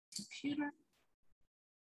Computer.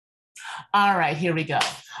 All right, here we go.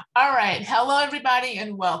 All right, hello everybody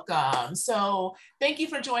and welcome. So thank you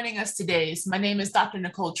for joining us today. So my name is Dr.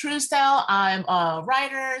 Nicole Truesdell. I'm a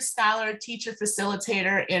writer, scholar, teacher,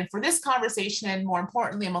 facilitator, and for this conversation, and more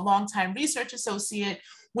importantly, I'm a longtime research associate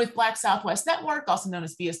with Black Southwest Network, also known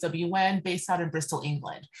as BSWN, based out in Bristol,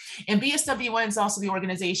 England. And BSWN is also the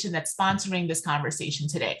organization that's sponsoring this conversation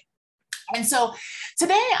today. And so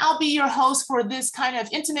today I'll be your host for this kind of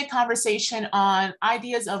intimate conversation on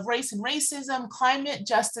ideas of race and racism, climate,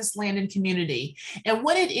 justice, land, and community, and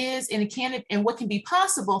what it is and what can be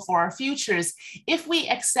possible for our futures if we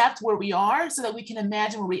accept where we are so that we can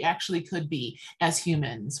imagine where we actually could be as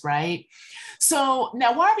humans, right? So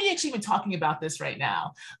now, why are we actually even talking about this right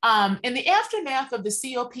now? In the aftermath of the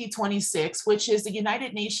COP26, which is the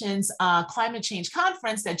United Nations Climate Change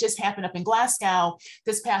Conference that just happened up in Glasgow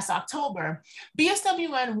this past October,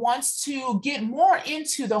 BSWN wants to get more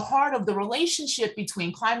into the heart of the relationship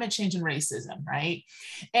between climate change and racism, right?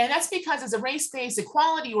 And that's because as a race-based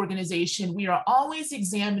equality organization, we are always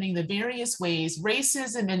examining the various ways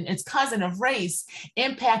racism and its cousin of race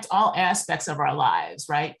impact all aspects of our lives,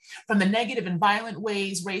 right? From the negative and violent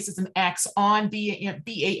ways racism acts on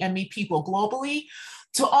BAME people globally,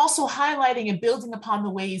 to also highlighting and building upon the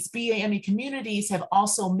ways BAME communities have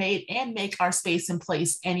also made and make our space and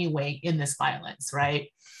place anyway in this violence, right?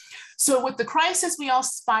 So with the crisis we all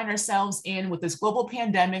find ourselves in with this global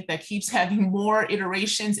pandemic that keeps having more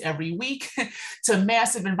iterations every week, to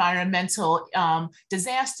massive environmental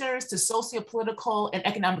disasters, to sociopolitical and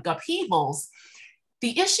economic upheavals,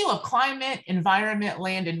 the issue of climate, environment,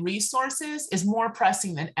 land, and resources is more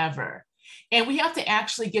pressing than ever. And we have to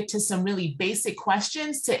actually get to some really basic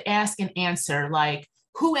questions to ask and answer, like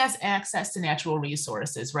who has access to natural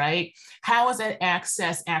resources, right? How is that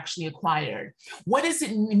access actually acquired? What does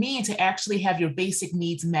it mean to actually have your basic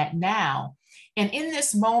needs met now? And in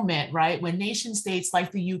this moment, right, when nation states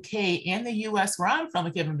like the UK and the US, where I'm from,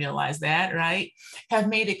 if you haven't realized that, right, have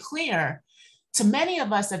made it clear to many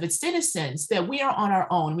of us, of its citizens, that we are on our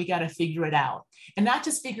own, we got to figure it out. And not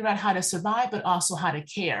just figure out how to survive, but also how to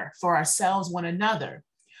care for ourselves, one another.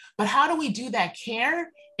 But how do we do that care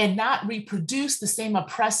and not reproduce the same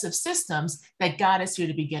oppressive systems that got us here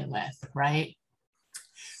to begin with, right?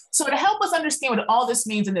 So to help us understand what all this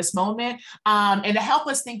means in this moment, and to help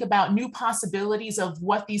us think about new possibilities of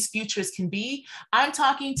what these futures can be, I'm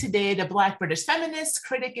talking today to Black British Feminist,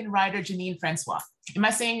 critic and writer, Janine Francois. Am I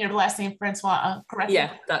saying your last name, Francois, correctly?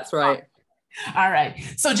 Yeah, that's right. All right.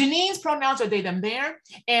 So Janine's pronouns are they, them, their,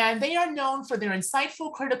 and they are known for their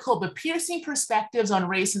insightful, critical, but piercing perspectives on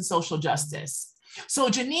race and social justice. So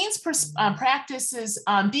Janine's practices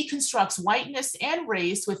deconstructs whiteness and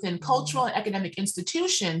race within cultural and academic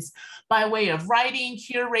institutions by way of writing,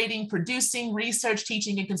 curating, producing, research,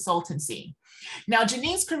 teaching, and consultancy. Now,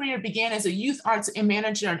 Janine's career began as a youth arts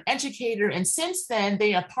manager and educator, and since then,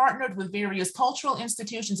 they have partnered with various cultural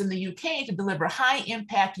institutions in the UK to deliver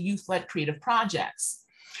high-impact youth-led creative projects.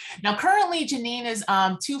 Now, currently, Janine is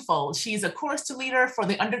twofold. She's a course leader for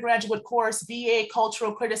the undergraduate course BA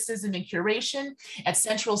Cultural Criticism and Curation at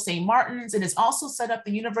Central St. Martin's, and has also set up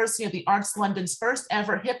the University of the Arts London's first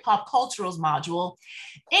ever hip hop culturals module.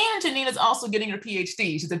 And Janine is also getting her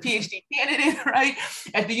PhD. She's a PhD candidate, right,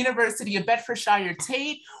 at the University of Bedfordshire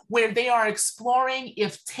Tate, where they are exploring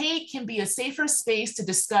if Tate can be a safer space to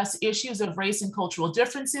discuss issues of race and cultural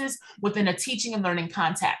differences within a teaching and learning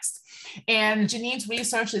context. And Janine's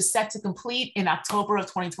research is set to complete in October of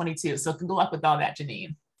 2022. So good luck with all that,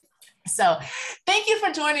 Janine. So thank you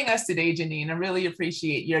for joining us today, Janine. I really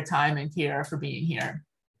appreciate your time and care for being here.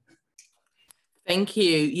 Thank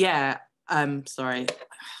you. Yeah, sorry.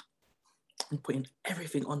 I'm putting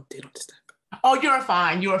everything on Do Not Disturb. Oh, you're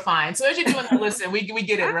fine. You're fine. So as you're doing that, listen, we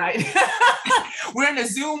get it, right? We're in a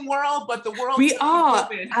Zoom world, but the world we are.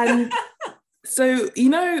 And so, you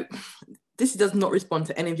know, this does not respond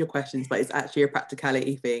to any of your questions, but it's actually a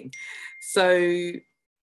practicality thing. So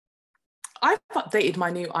I've updated my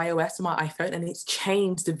new iOS on my iPhone and it's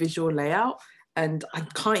changed the visual layout. And I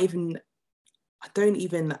don't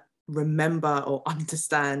even remember or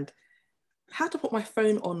understand how to put my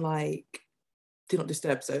phone on like Do Not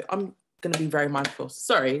Disturb. So I'm going to be very mindful.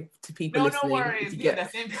 Sorry to people listening. No worries.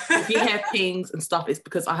 If you hear pings and stuff, it's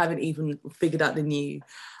because I haven't even figured out the new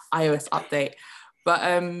iOS update.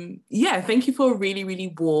 But yeah, thank you for a really,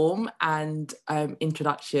 really warm and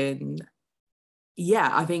introduction. Yeah,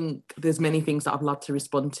 I think there's many things that I'd love to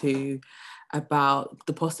respond to about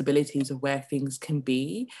the possibilities of where things can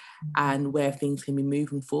be and where things can be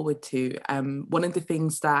moving forward to. One of the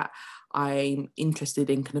things that I'm interested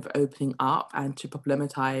in kind of opening up and to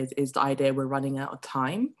problematize is the idea we're running out of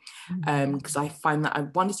time. Because I find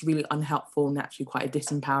that one is really unhelpful and actually quite a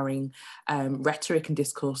disempowering rhetoric and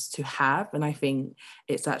discourse to have. And I think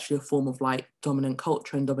it's actually a form of like dominant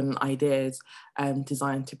culture and dominant ideas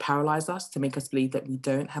designed to paralyze us, to make us believe that we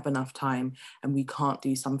don't have enough time and we can't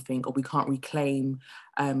do something, or we can't reclaim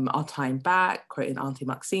our time back, quoting Auntie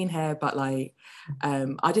Maxine here. But like,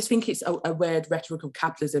 I just think it's a weird rhetoric of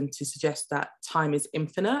capitalism to suggest that time is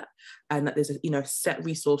infinite and that there's a set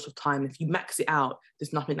resource of time. If you max it out,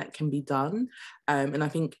 there's nothing that can be done. And I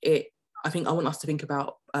think I want us to think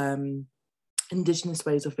about Indigenous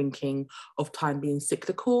ways of thinking of time being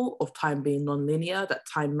cyclical, of time being non-linear, that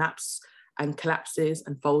time maps and collapses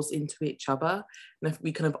and folds into each other. And if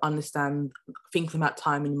we kind of understand, think about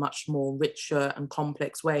time in much more richer and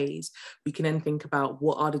complex ways, we can then think about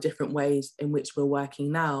what are the different ways in which we're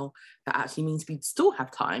working now that actually means we still have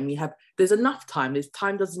time. There's enough time.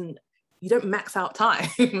 You don't max out time.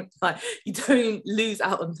 Like, you don't lose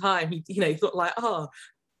out on time. It's not like,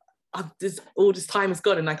 all this time is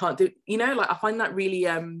gone and I can't do, like, I find that really,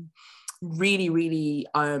 really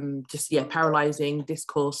paralyzing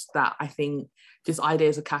discourse that I think this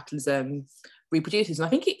ideas of capitalism reproduces. And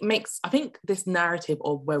I think this narrative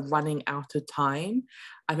of we're running out of time,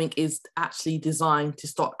 I think is actually designed to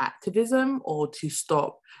stop activism or to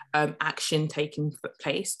stop action taking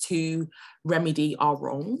place to remedy our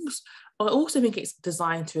wrongs. I also think it's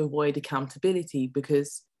designed to avoid accountability,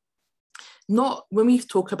 because when we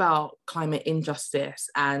talk about climate injustice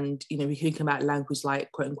and, we're thinking about language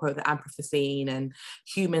like, quote unquote, the Anthropocene and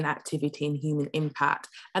human activity and human impact.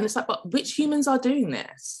 And it's like, but which humans are doing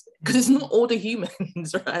this? Because it's not all the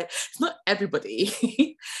humans, right? It's not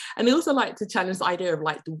everybody. And they also like to challenge the idea of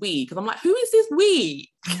like the we, because I'm like, who is this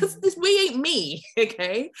we? Because this we ain't me,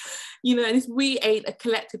 okay? And this we ain't a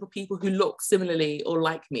collective of people who look similarly or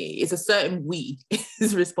like me. It's a certain we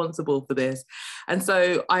is responsible for this. And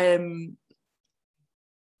so I am...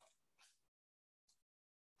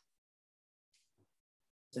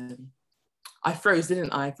 I froze,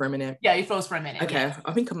 didn't I, for a minute? Yeah, you froze for a minute. Okay, yes.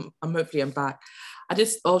 I think I'm hopefully I'm back. I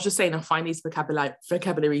was just saying, I find these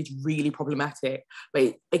vocabulary really problematic.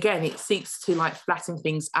 But again, it seeks to like flatten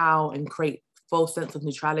things out and create false sense of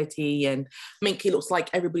neutrality and make it look like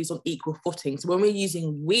everybody's on equal footing. So when we're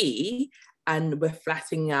using we and we're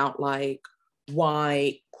flattening out like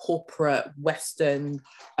white, corporate, Western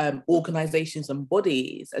organizations and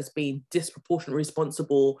bodies as being disproportionately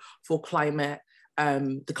responsible for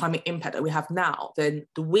the climate impact that we have now, then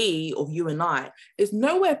the we of you and I is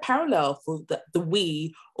nowhere parallel for the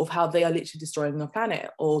we of how they are literally destroying the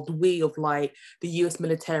planet, or the we of like the US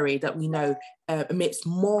military that we know emits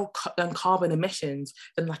more carbon emissions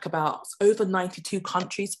than like about over 92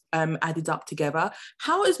 countries added up together.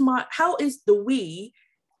 How is the we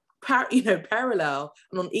parallel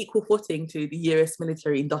and on equal footing to the US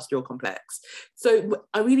military industrial complex? So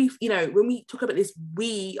I really, when we talk about this,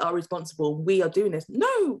 we are responsible, we are doing this.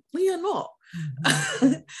 No, we are not.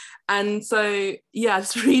 And so, yeah, I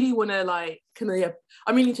just really want to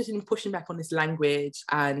I'm really interested in pushing back on this language,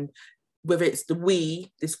 and whether it's the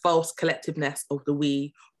we, this false collectiveness of the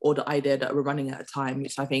we, or the idea that we're running out of time,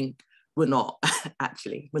 which I think we're not.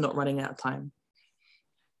 Actually, we're not running out of time.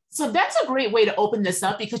 So that's a great way to open this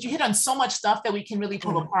up, because you hit on so much stuff that we can really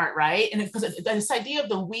pull apart, right? And because this idea of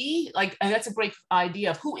the we, and that's a great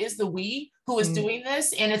idea of who is the we, who is doing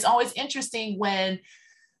this. And it's always interesting when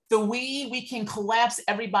the we can collapse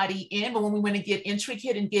everybody in, but when we want to get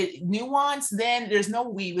intricate and get nuanced, then there's no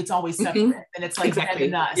we, it's always separate. And it's like exactly.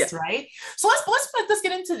 Them and us, right? So let's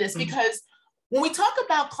get into this, because when we talk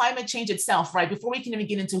about climate change itself, right, before we can even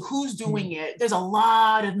get into who's doing it, there's a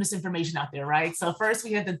lot of misinformation out there, right? So first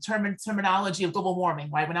we had the terminology of global warming,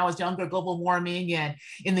 right? When I was younger, global warming, and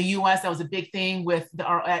in the US, that was a big thing with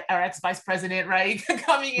our ex-vice president, right,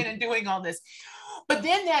 coming in and doing all this. But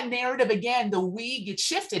then that narrative, again, the we gets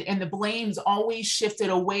shifted, and the blame's always shifted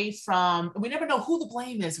away from, we never know who the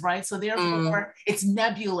blame is, right? So therefore it's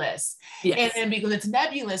nebulous. Yes. And then because it's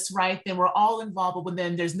nebulous, right, then we're all involved, but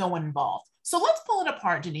then there's no one involved. So let's pull it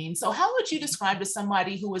apart, Janine. So how would you describe to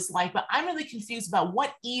somebody who is like, but I'm really confused about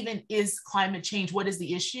what even is climate change? What is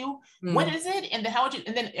the issue? What is it? And then how would you,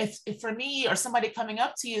 and then if for me or somebody coming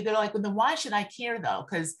up to you, they're like, well, then why should I care though?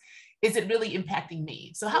 Because is it really impacting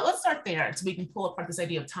me? So let's start there so we can pull apart this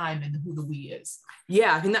idea of time and who the we is.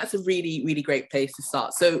 Yeah, I think that's a really, really great place to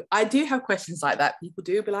start. So I do have questions like that. People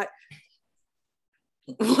do be like,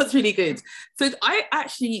 What's really good. So I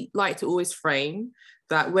actually like to always frame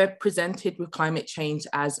that we're presented with climate change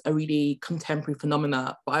as a really contemporary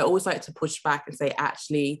phenomena, but I always like to push back and say,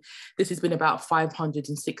 actually, this has been about 500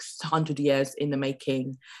 and 600 years in the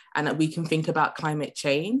making, and that we can think about climate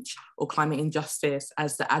change or climate injustice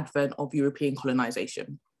as the advent of European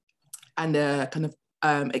colonization and the kind of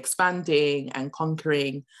expanding and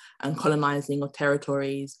conquering and colonizing of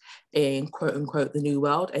territories in quote unquote the New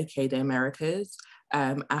World, aka the Americas,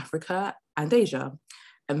 Africa and Asia.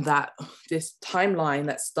 And that this timeline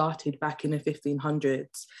that started back in the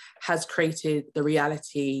 1500s has created the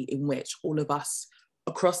reality in which all of us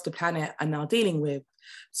across the planet are now dealing with.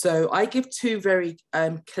 So I give two very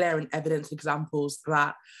clear and evidence examples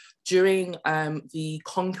that during the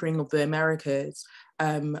conquering of the Americas,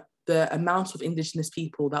 the amount of indigenous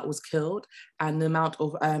people that was killed and the amount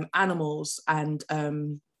of animals and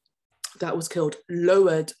that was killed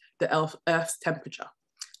lowered the Earth's temperature.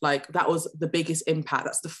 Like that was the biggest impact.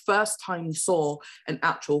 That's the first time we saw an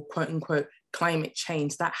actual quote unquote climate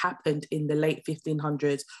change that happened in the late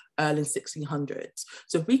 1500s, early 1600s.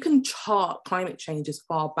 So if we can chart climate change as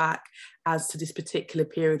far back as to this particular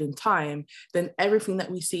period in time, then everything that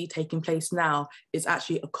we see taking place now is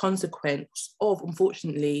actually a consequence of,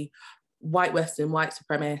 unfortunately, white Western, white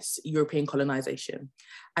supremacist European colonization.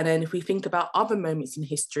 And then if we think about other moments in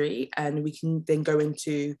history, and we can then go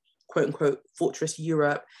into quote unquote fortress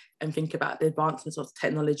Europe and think about the advancements of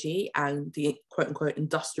technology and the quote unquote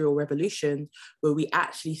industrial revolution, where we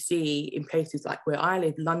actually see in places like where I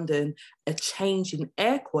live, London, a change in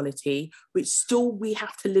air quality, which still we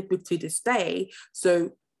have to live with to this day.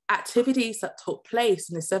 So activities that took place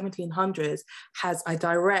in the 1700s has a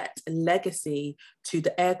direct legacy to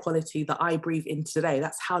the air quality that I breathe in today.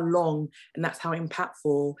 That's how long and that's how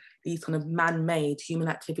impactful these kind of man-made human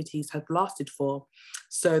activities have lasted for.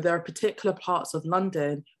 So there are particular parts of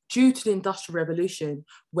London due to the Industrial Revolution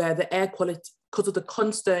where the air quality, because of the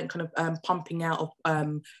constant kind of pumping out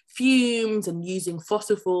of fumes and using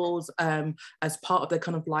fossil fuels as part of the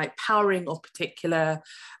kind of like powering of particular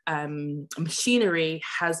machinery,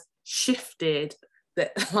 has shifted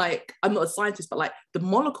that, like, I'm not a scientist, but like the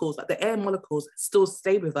molecules, like the air molecules still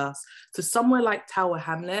stay with us. So somewhere like Tower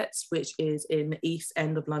Hamlets, which is in the East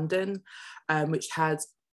End of London, which has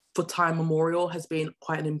for time memorial has been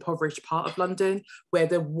quite an impoverished part of London, where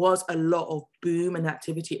there was a lot of boom and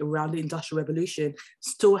activity around the Industrial Revolution,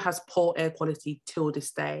 still has poor air quality till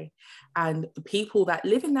this day. And the people that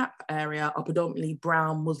live in that area are predominantly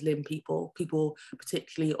brown Muslim people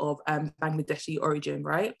particularly of Bangladeshi origin,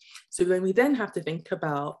 right? So when we then have to think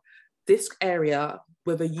about this area,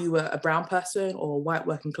 whether you were a brown person or a white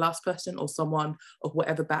working class person or someone of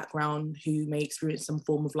whatever background who may experience some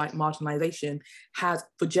form of like marginalization, has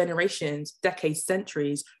for generations, decades,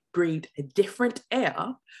 centuries, breathed a different air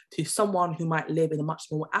to someone who might live in a much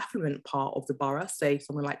more affluent part of the borough, say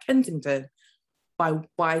somewhere like Kensington, by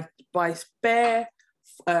spare,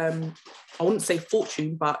 I wouldn't say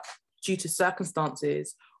fortune, but due to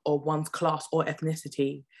circumstances of one's class or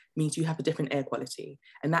ethnicity, means you have a different air quality.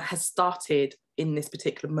 And that has started in this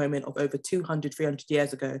particular moment of over 200, 300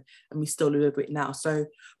 years ago, and we still live with it now. So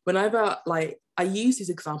whenever, like, I use these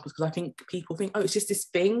examples because I think people think, oh, it's just this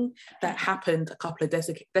thing that happened a couple of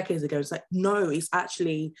decades ago. It's like, no, it's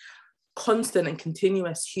actually constant and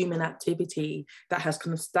continuous human activity that has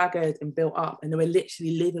kind of staggered and built up, and then we're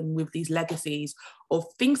literally living with these legacies of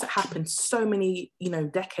things that happened so many,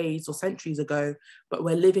 decades or centuries ago, but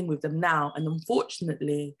we're living with them now. And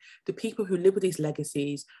unfortunately, the people who live with these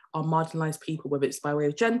legacies are marginalized people, whether it's by way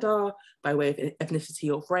of gender, by way of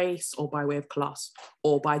ethnicity or race, or by way of class,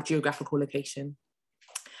 or by geographical location.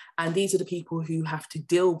 And these are the people who have to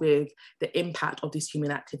deal with the impact of this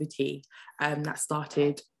human activity that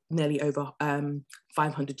started nearly over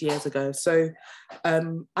 500 years ago. So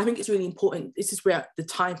I think it's really important. This is where the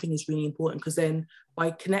time thing is really important, because then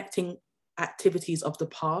by connecting activities of the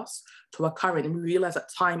past to our current, and we realize that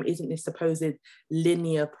time isn't this supposed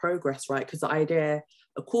linear progress, right? Because the idea,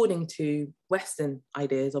 according to Western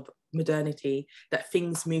ideas of modernity, that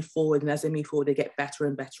things move forward, and as they move forward, they get better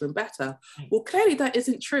and better and better. Well, clearly that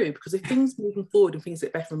isn't true, because if things moving forward and things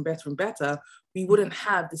get better and better and better, we wouldn't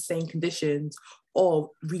have the same conditions of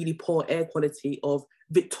really poor air quality of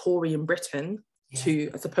Victorian Britain to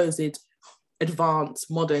a supposed advanced,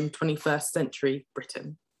 modern 21st century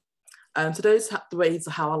Britain. So those are the ways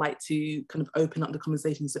of how I like to kind of open up the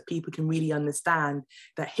conversations, that people can really understand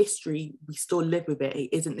that history, we still live with it. It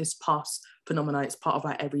isn't this past phenomenon, it's part of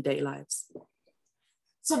our everyday lives.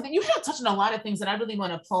 So you have touched on a lot of things that I really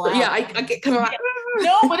want to pull out. Yeah, I get kind of like,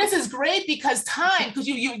 No, but this is great because time, because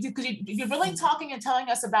you're really talking and telling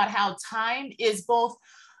us about how time is both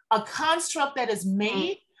a construct that is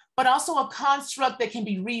made, but also a construct that can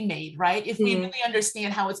be remade, right? If we really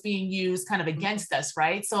understand how it's being used kind of against us,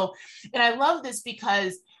 right? So, and I love this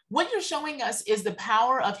because what you're showing us is the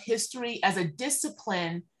power of history as a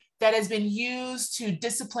discipline that has been used to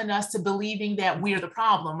discipline us to believing that we're the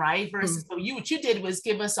problem, right? Versus what you did was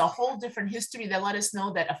give us a whole different history that let us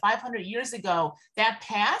know that 500 years ago, that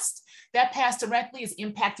past directly is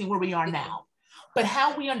impacting where we are now. But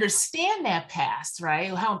how we understand that past,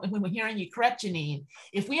 right? How, when we're hearing you correct, Janine,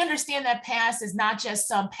 if we understand that past is not just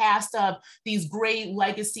some past of these great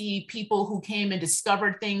legacy people who came and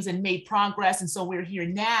discovered things and made progress, and so we're here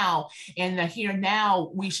now, and here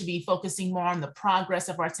now we should be focusing more on the progress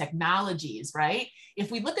of our technologies, right?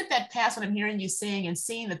 If we look at that past, what I'm hearing you saying and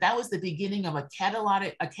seeing that that was the beginning of a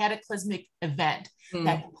cataclysmic event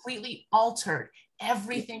that completely altered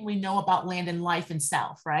everything we know about land and life and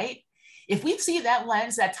self, right? If we see that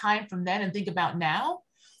lens, that time from then and think about now,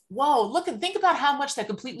 whoa, look and think about how much that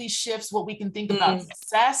completely shifts what we can think about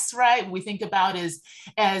success, right? We think about as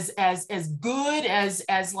good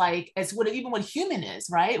as what even what human is,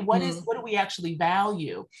 right? What do we actually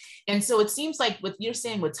value? And so it seems like what you're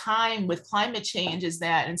saying with time, with climate change, is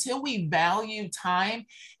that until we value time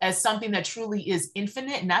as something that truly is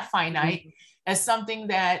infinite, not finite, as something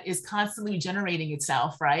that is constantly generating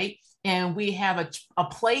itself, right? And we have a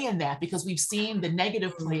play in that because we've seen the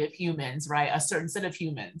negative play of humans, right? A certain set of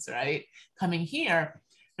humans, right? Coming here,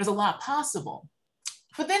 there's a lot possible.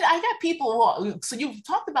 But then I got people who, so you've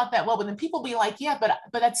talked about that well, but then people be like, yeah, but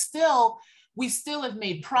that's still, we still have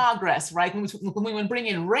made progress, right? When we bring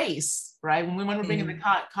in race, right? When we want to bring in the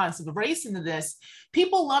concept of race into this,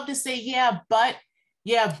 people love to say, yeah, but,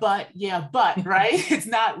 right? It's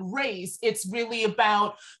not race. It's really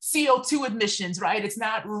about CO2 emissions, right? It's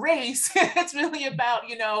not race. It's really about,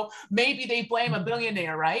 maybe they blame a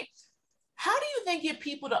billionaire, right? How do you then get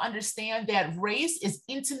people to understand that race is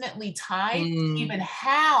intimately tied to even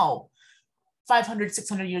how 500,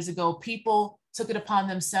 600 years ago, people took it upon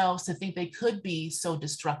themselves to think they could be so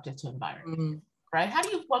destructive to environment? Right? How do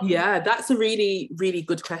you? Yeah, that's a really, really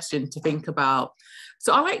good question to think about.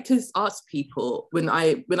 So I like to ask people when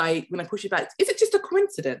I push it back, is it just a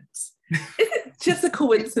coincidence? Is it just a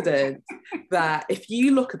coincidence that if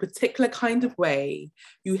you look a particular kind of way,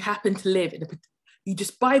 you happen to live in you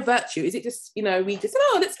just by virtue, is it just, we just,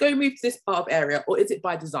 let's go move to this part of area, or is it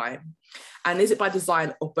by design? And is it by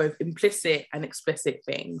design of both implicit and explicit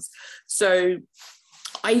things? So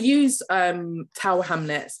I use Tower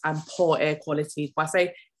Hamlets and poor air quality by saying,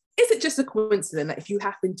 is it just a coincidence that if you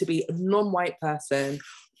happen to be a non-white person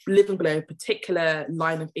living below a particular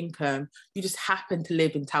line of income, you just happen to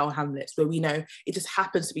live in Tower Hamlets, where we know it just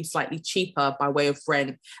happens to be slightly cheaper by way of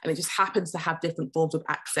rent, and it just happens to have different forms of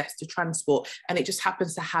access to transport, and it just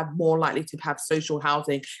happens to have more likely to have social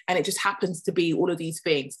housing, and it just happens to be all of these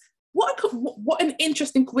things. What an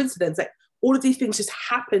interesting coincidence that all of these things just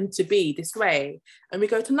happen to be this way. And we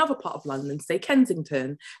go to another part of London, say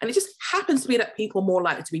Kensington, and it just happens to be that people are more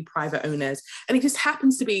likely to be private owners. And it just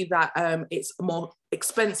happens to be that it's a more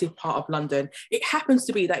expensive part of London. It happens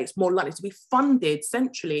to be that it's more likely to be funded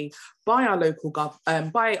centrally by our local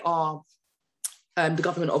government, by our the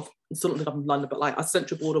government of, it's not the government of London, but like our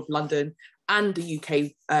Central Board of London and the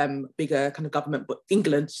UK bigger kind of government, but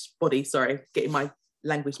England's body, sorry, getting my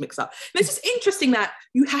language mixed up. And it's just interesting that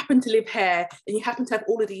you happen to live here and you happen to have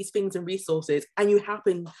all of these things and resources, and you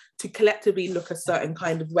happen to collectively look a certain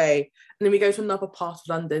kind of way. And then we go to another part of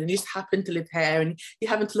London and you just happen to live here and you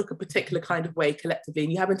happen to look a particular kind of way collectively,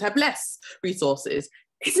 and you happen to have less resources.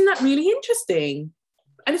 Isn't that really interesting?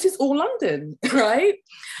 And it's just all London, right?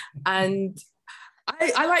 And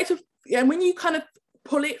I like to, and when you kind of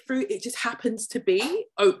pull it through, it just happens to be,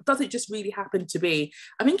 does it just really happen to be?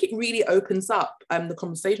 I think it really opens up the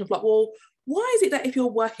conversation of like, well, why is it that if you're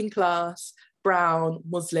working class, brown,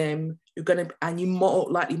 Muslim, and you more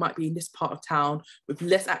likely might be in this part of town with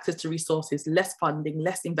less access to resources, less funding,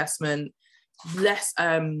 less investment, less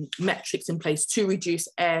metrics in place to reduce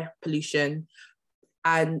air pollution,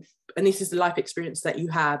 and this is the life experience that you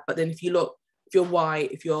have. But then if you look, if you're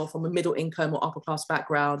white, if you're from a middle income or upper class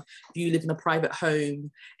background, if you live in a private home,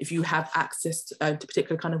 if you have access to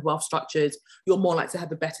particular kind of wealth structures, you're more likely to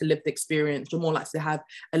have a better lived experience. You're more likely to have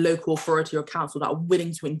a local authority or council that are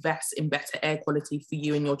willing to invest in better air quality for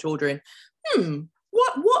you and your children. Why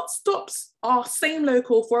what stops our same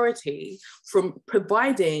local authority from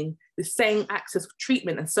providing the same access to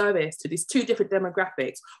treatment and service to these two different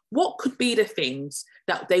demographics? What could be the things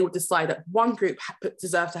that they would decide that one group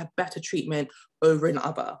deserves to have better treatment over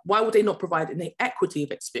another? Why would they not provide an equity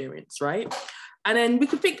of experience, right? And then we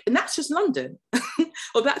could think, and that's just London,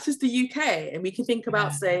 or that's just the UK. And we can think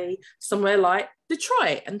about, say, somewhere like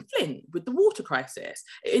Detroit and Flint with the water crisis.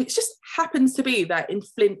 It just happens to be that in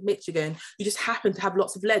Flint, Michigan, you just happen to have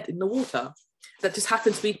lots of lead in the water. That just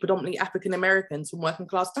happens to be predominantly African Americans from working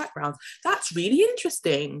class backgrounds. That's really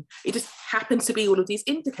interesting. It just happens to be all of these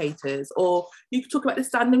indicators. Or you could talk about the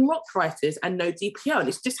Standing Rock crisis and no DPO. And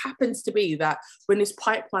it just happens to be that when this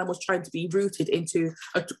pipeline was trying to be routed into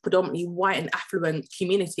a predominantly white and affluent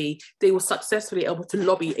community, they were successfully able to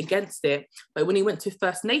lobby against it. But when it went to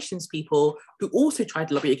First Nations people who also tried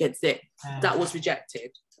to lobby against it, that was rejected.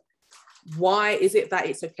 Why is it that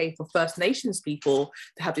it's okay for First Nations people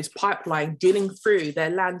to have this pipeline dealing through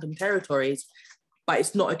their land and territories, but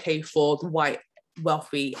it's not okay for the white,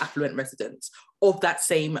 wealthy, affluent residents of that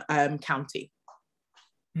same county?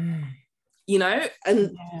 You know,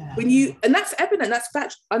 and and that's evident, that's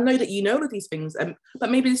fact. I know that you know all of these things,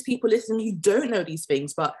 but maybe there's people listening who don't know these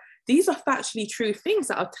things, but these are factually true things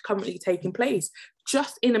that are currently taking place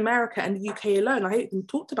just in America and the UK alone. I haven't even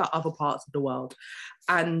talked about other parts of the world.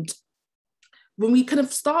 And when we kind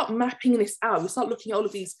of start mapping this out, we start looking at all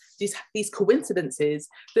of these coincidences,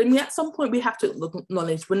 then at some point we have to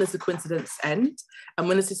acknowledge, when does the coincidence end? And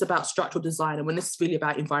when is this about structural design? And when this is really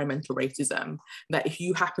about environmental racism? That if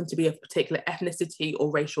you happen to be of a particular ethnicity or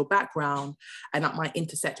racial background, and that might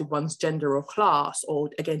intersect with one's gender or class, or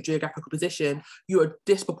again, geographical position, you are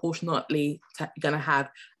disproportionately going to have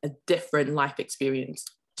a different life experience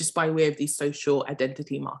just by way of these social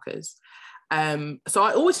identity markers. So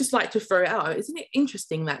I always just like to throw it out. Isn't it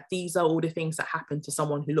interesting that these are all the things that happen to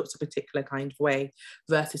someone who looks a particular kind of way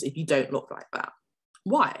versus if you don't look like that?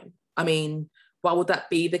 Why? I mean, why would that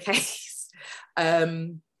be the case?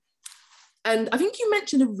 And I think you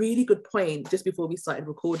mentioned a really good point just before we started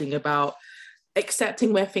recording about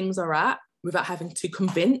accepting where things are at without having to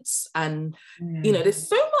convince. And, you know, there's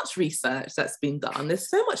so much research that's been done. There's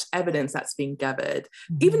so much evidence that's been gathered.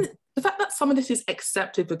 Even the fact that some of this is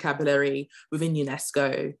accepted vocabulary within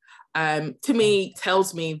UNESCO, to me,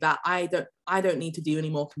 tells me that I don't need to do any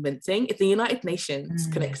more convincing. If the United Nations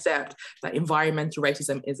can accept that environmental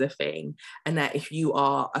racism is a thing, and that if you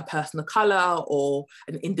are a person of colour or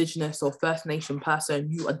an Indigenous or First Nation person,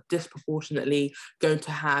 you are disproportionately going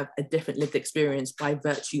to have a different lived experience by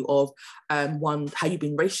virtue of how you've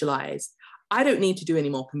been racialised, I don't need to do any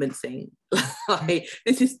more convincing. Like,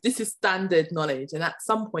 this is standard knowledge. And at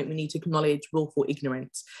some point we need to acknowledge willful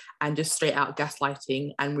ignorance and just straight out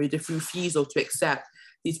gaslighting and refusal to accept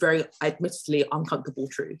these very admittedly uncomfortable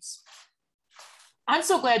truths. I'm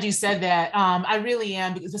so glad you said that. I really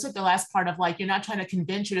am, because it's like the last part of, like, you're not trying to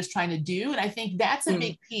convince, you're just trying to do. And I think that's a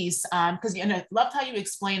big piece, because I loved how you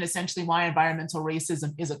explained essentially why environmental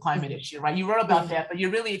racism is a climate issue, right? You wrote about that, but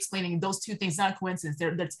you're really explaining those two things, not a coincidence,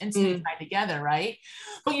 that's intimately tied together, right?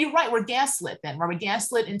 But you're right, we're gaslit then, right? We're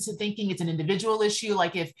gaslit into thinking it's an individual issue,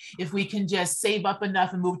 like if we can just save up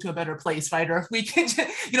enough and move to a better place, right? Or if we can just,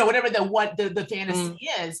 whatever the fantasy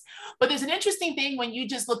is. But there's an interesting thing when you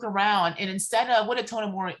just look around, and instead of, what did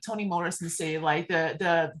Toni Morrison say? Like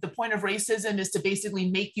the point of racism is to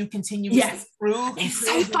basically make you continue to prove. It's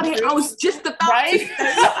so funny. I was just about to say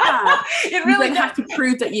that. It really does have to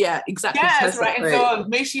prove that. Yeah, exactly. Yes, right. And so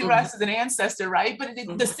may she rest as an ancestor, right? But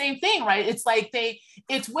the same thing, right? It's like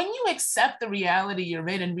it's when you accept the reality you're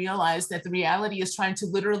in and realize that the reality is trying to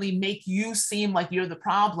literally make you seem like you're the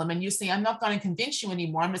problem, and you say, I'm not going to convince you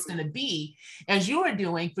anymore. I'm just going to be, as you are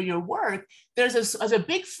doing for your work. There's a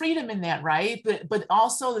big freedom in that, right? But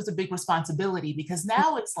also there's a big responsibility, because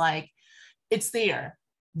now it's like, it's there.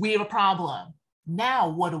 We have a problem. Now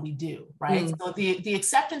what do we do, right? So the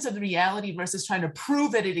acceptance of the reality versus trying to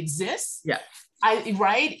prove that it exists. Yeah.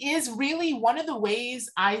 Is really one of the ways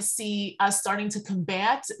I see us starting to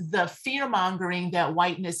combat the fear mongering that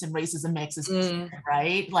whiteness and racism makes us,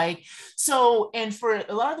 right? Like, so, and for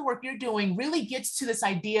a lot of the work you're doing really gets to this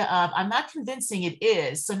idea of, I'm not convincing, it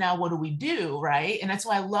is. So now what do we do, right? And that's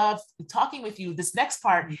why I love talking with you. This next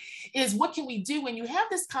part is, what can we do when you have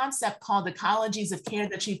this concept called ecologies of care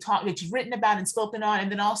that you've written about and spoken on,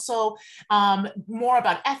 and then also more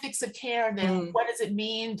about ethics of care, and then what does it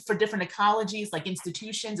mean for different ecologies, like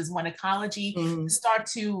institutions as one ecology, start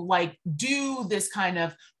to like do this kind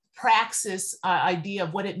of praxis idea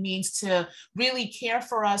of what it means to really care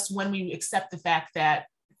for us when we accept the fact that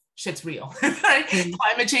shit's real, right?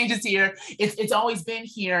 Climate change is here. It's always been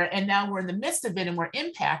here. And now we're in the midst of it and we're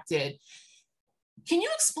impacted. Can you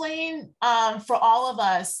explain for all of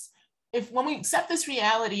us, if when we accept this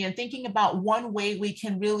reality and thinking about one way we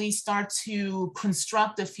can really start to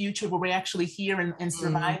construct a future where we're actually here and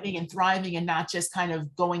surviving and thriving and not just kind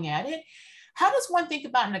of going at it, how does one think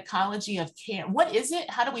about an ecology of care? What is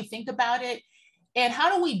it? How do we think about it? And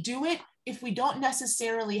how do we do it if we don't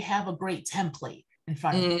necessarily have a great template in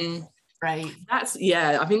front of us, right?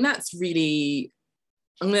 I mean, that's really,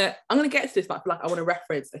 I'm gonna get to this, but I feel like I want to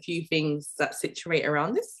reference a few things that situate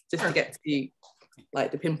around this, just to get to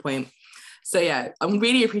like the pinpoint. So yeah, I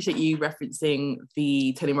really appreciate you referencing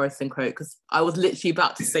the Toni Morrison quote, because I was literally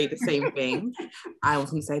about to say the same thing. I was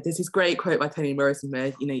going to say, there's this great quote by Toni Morrison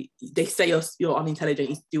where, you know, they say you're unintelligent,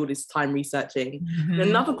 you do all this time researching. And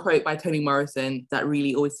another quote by Toni Morrison that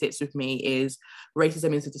really always sits with me is,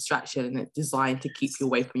 racism is a distraction and it's designed to keep you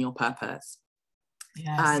away from your purpose.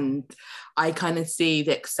 Yes. And I kind of see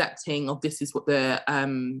the accepting of this is what the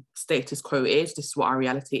status quo is, this is what our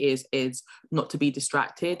reality is not to be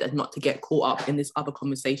distracted and not to get caught up in this other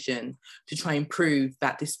conversation to try and prove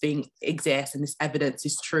that this thing exists and this evidence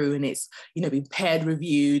is true and it's, you know, been peer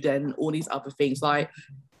reviewed and all these other things. Like,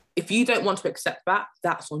 if you don't want to accept that,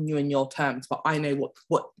 that's on you and your terms, but I know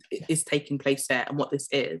what is taking place there and what this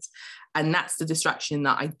is. And that's the distraction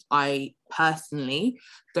that I personally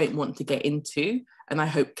don't want to get into. And I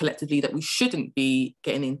hope collectively that we shouldn't be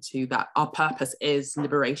getting into that. Our purpose is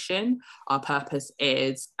liberation. Our purpose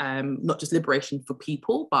is not just liberation for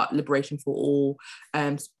people, but liberation for all,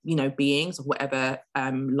 you know, beings of whatever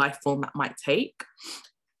life form that might take.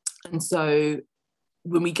 And so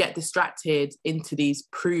when we get distracted into these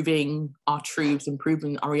proving our truths and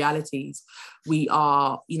proving our realities, we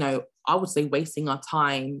are, you know, I would say wasting our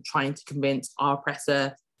time trying to convince our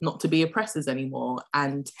oppressor not to be oppressors anymore.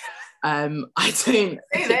 And I'm not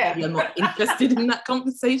interested in that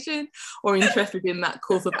conversation or interested in that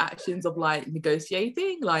course of actions of like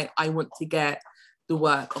negotiating. Like, I want to get the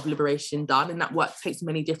work of liberation done, and that work takes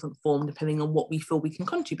many different forms depending on what we feel we can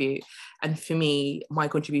contribute. And for me, my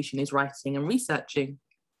contribution is writing and researching,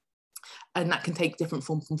 and that can take different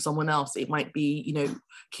forms from someone else. It might be, you know,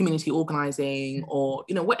 community organizing, or,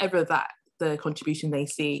 you know, whatever that the contribution they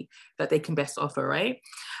see that they can best offer, right?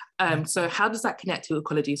 So how does that connect to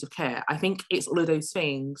ecologies of care? I think it's all of those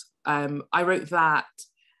things. I wrote that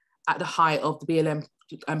at the height of the BLM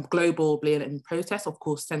global BLM protest, of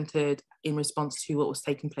course, centered in response to what was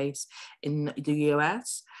taking place in the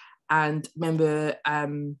US. And remember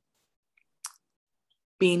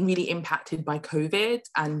being really impacted by COVID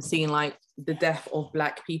and seeing like the death of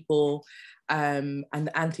Black people and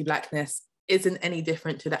the anti-Blackness isn't any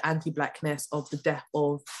different to the anti-Blackness of the death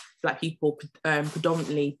of Black people,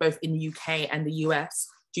 predominantly both in the UK and the US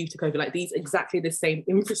due to COVID. Like, these exactly the same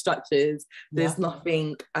infrastructures. There's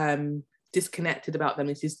nothing disconnected about them.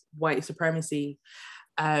 It's just white supremacy,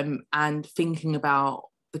 and thinking about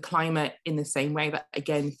the climate in the same way that,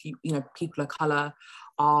 again, if you know, people of color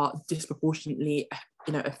are disproportionately,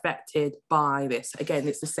 you know, affected by this. Again,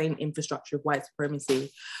 it's the same infrastructure of white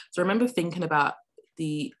supremacy. So I remember thinking about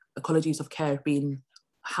the ecologies of care being,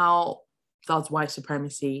 how does white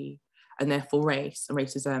supremacy and therefore race and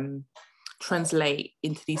racism translate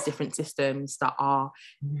into these different systems that are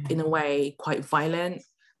in a way quite violent,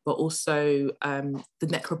 but also the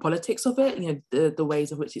necropolitics of it, you know, the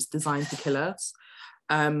ways of which it's designed to kill us.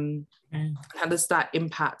 How does that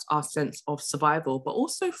impact our sense of survival, but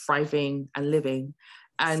also thriving and living?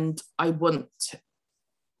 And when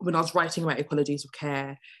I was writing about ecologies of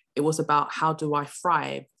care, it was about, how do I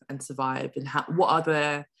thrive and survive, and what are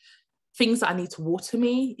the things that I need to water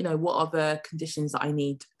me, you know, what are the conditions that I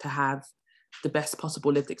need to have the best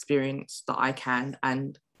possible lived experience that I can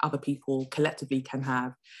and other people collectively can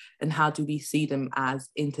have, and how do we see them as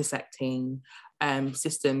intersecting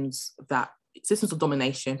systems of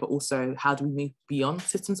domination, but also how do we move beyond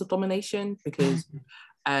systems of domination? Because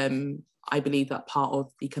I believe that part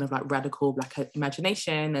of the kind of like radical Black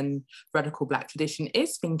imagination and radical Black tradition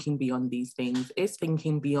is thinking beyond these things, is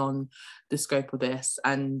thinking beyond the scope of this.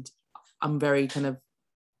 And I'm very kind of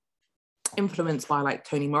influenced by like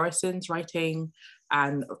Toni Morrison's writing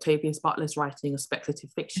and Octavia Butler's writing of speculative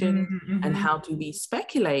fiction. And how do we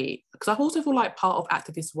speculate? Because I also feel like part of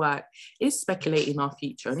activist work is speculating our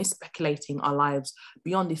future and is speculating our lives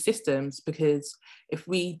beyond these systems, because if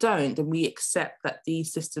we don't, then we accept that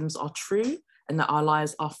these systems are true and that our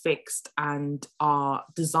lives are fixed and are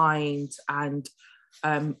designed and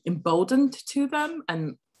emboldened to them,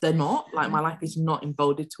 and they're not. Like, my life is not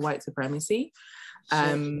emboldened to white supremacy.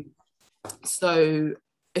 So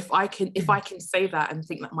if I can say that and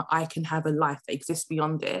think that I can have a life that exists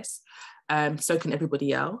beyond this, so can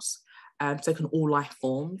everybody else, so can all life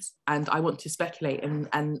forms. And I want to speculate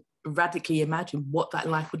and radically imagine what that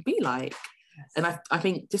life would be like. Yes. And I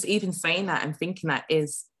think just even saying that and thinking that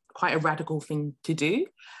is quite a radical thing to do,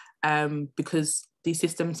 because these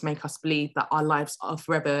systems make us believe that our lives are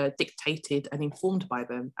forever dictated and informed by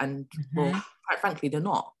them. And well, quite frankly, they're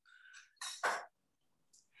not.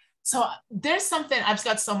 So there's something, I've just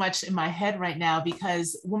got so much in my head right now,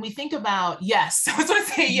 because when we think about, yes, I was going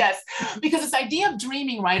to say yes, because this idea of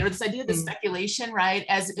dreaming, right, or this idea of the speculation, right,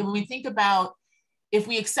 as when we think about, if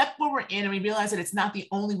we accept where we're in and we realize that it's not the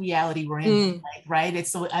only reality we're in, right? It's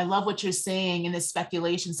so, I love what you're saying in this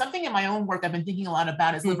speculation. Something in my own work I've been thinking a lot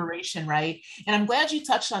about is liberation, right? And I'm glad you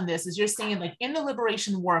touched on this, as you're saying, like in the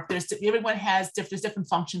liberation work, everyone has different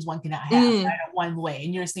functions one cannot have, right, one way.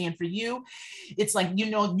 And you're saying for you, it's like, you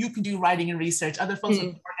know, you can do writing and research, other folks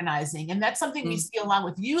are organizing. And that's something we see a lot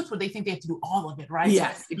with youth, where they think they have to do all of it, right?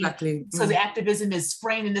 Yes, so, exactly. So the activism is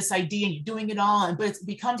framed in this idea and you're doing it all, but it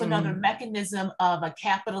becomes another mechanism of a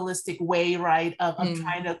capitalistic way, right, of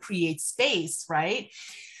trying to create space, right?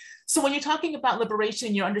 So when you're talking about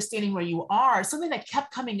liberation, you're understanding where you are, something that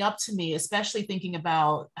kept coming up to me, especially thinking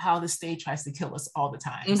about how the state tries to kill us all the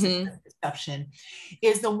time, deception,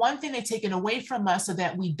 is the one thing they've taken away from us so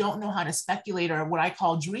that we don't know how to speculate, or what I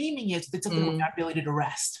call dreaming, is they took away our ability to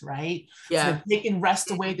rest, right? Yeah. So they've taken rest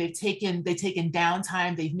away, they've taken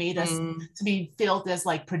downtime, they've made us to be felt as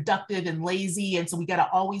like productive and lazy, and so we got to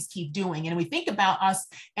always keep doing. And we think about us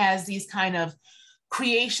as these kind of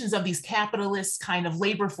creations of these capitalist kind of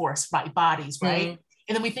labor force bodies, right?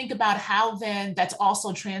 And then we think about how then that's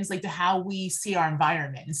also translate to how we see our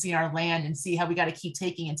environment and see our land and see how we got to keep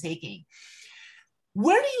taking and taking.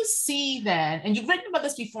 Where do you see then, and you've written about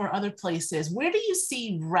this before in other places, where do you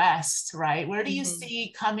see rest, right? Where do you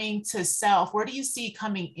see coming to self? Where do you see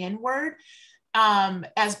coming inward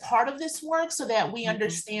as part of this work, so that we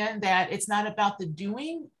understand that it's not about the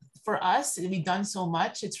doing for us, and we've done so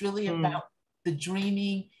much, it's really about the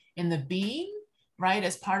dreaming and the being, right,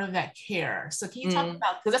 as part of that care. So can you talk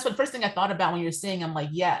about, because that's what the first thing I thought about when you're saying, I'm like,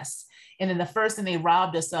 yes. And then the first thing they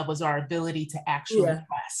robbed us of was our ability to actually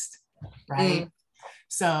rest, right?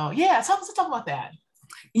 So yeah, let's talk about that.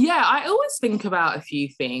 Yeah, I always think about a few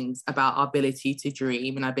things about our ability to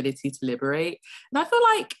dream and our ability to liberate. And I feel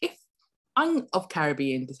like, if I'm of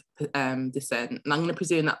Caribbean descent, and I'm going to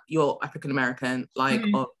presume that you're African-American, like,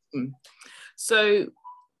 so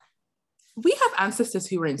we have ancestors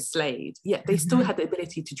who were enslaved, yet they still had the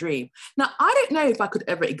ability to dream. Now, I don't know if I could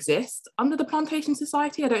ever exist under the plantation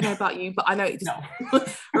society. I don't know about you, but I know it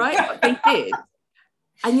right? But they did.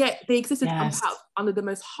 And yet they existed under the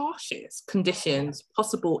most harshest conditions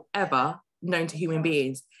possible ever known to human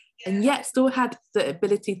beings, and yet still had the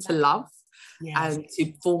ability to love and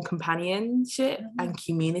to form companionship and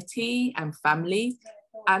community and family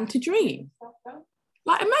and to dream.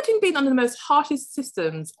 Like, imagine being under the most harshest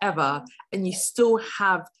systems ever, and you still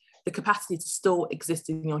have the capacity to still exist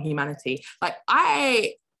in your humanity. Like,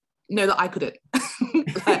 I know that I couldn't.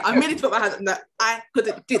 Like, I'm really put my hands on that. I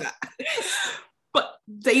couldn't do that. But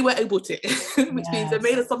they were able to, which means they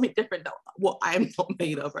made us something different than what I am not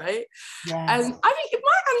made of, right? And I think if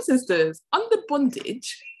my ancestors under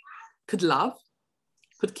bondage could love,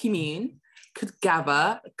 could commune, could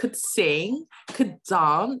gather, could sing, could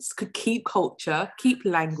dance, could keep culture, keep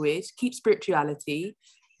language, keep spirituality,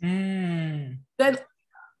 then,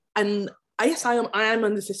 and I guess I am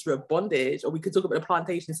under the system of bondage, or we could talk about the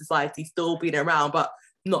plantation society still being around, but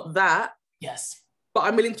not that. Yes. But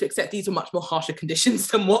I'm willing to accept these are much more harsher conditions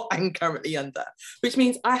than what I'm currently under, which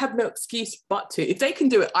means I have no excuse but to. If they can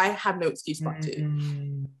do it, I have no excuse but to.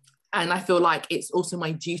 And I feel like it's also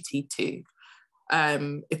my duty to.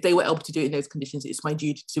 If they were able to do it in those conditions, it's my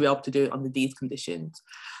duty to be able to do it under these conditions.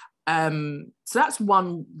 So that's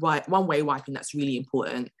one way why I think that's really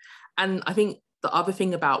important. And I think the other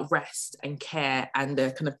thing about rest and care and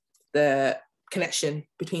the kind of the connection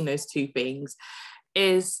between those two things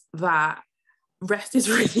is that rest is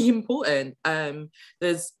really important.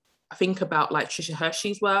 There's, I think about like Trisha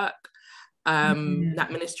Hershey's work,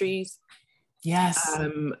 Nat Ministries. Yes.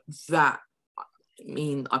 That, I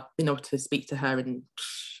mean, I've been able to speak to her and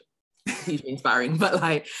hugely inspiring, but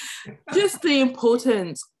like just the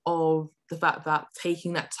importance of the fact that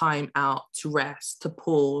taking that time out to rest, to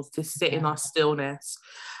pause, to sit in our stillness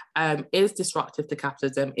is disruptive to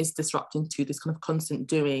capitalism, is disrupting to this kind of constant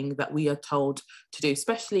doing that we are told to do,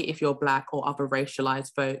 especially if you're Black or other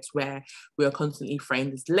racialized folks, where we are constantly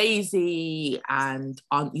framed as lazy and,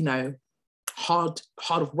 hard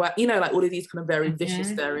work, you know, like all of these kind of very vicious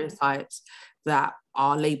stereotypes that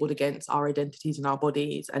are labelled against our identities and our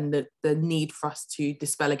bodies, and the need for us to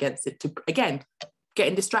dispel against it, to again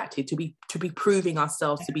getting distracted, to be proving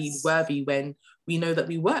ourselves to be worthy when we know that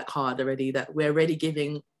we work hard already, that we're already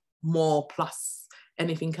giving more plus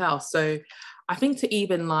anything else. So I think to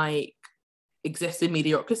even like exist in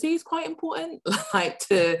mediocrity is quite important, like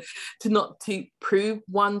to not to prove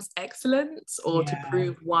one's excellence or to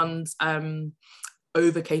prove one's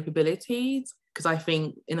over capabilities, because I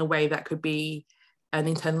think in a way that could be an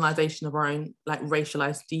internalization of our own like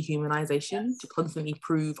racialized dehumanization, to constantly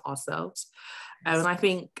prove ourselves. And I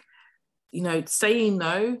think, you know, saying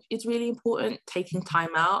no is really important, taking time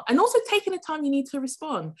out, and also taking the time you need to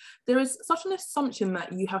respond. There is such an assumption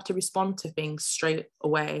that you have to respond to things straight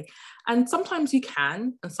away. And sometimes you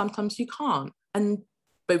can, and sometimes you can't. And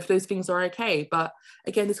both of those things are okay. But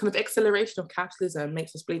again, this kind of acceleration of capitalism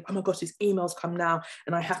makes us believe, oh my gosh, this email's come now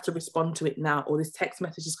and I have to respond to it now, or this text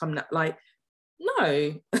message has come now. Like,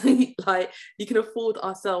 no, like you can afford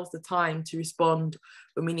ourselves the time to respond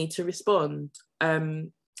when we need to respond.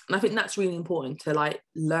 And I think that's really important, to like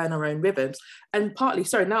learn our own rhythms. And partly,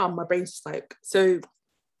 sorry, now my brain's just like, so, you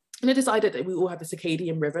know, this idea that we all have a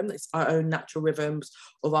circadian rhythm, it's our own natural rhythms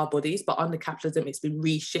of our bodies, but under capitalism, it's been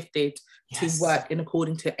reshifted to work in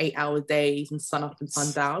according to 8-hour days and sun up and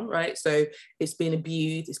sun down, right? So it's been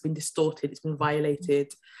abused, it's been distorted, it's been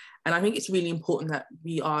violated. And I think it's really important that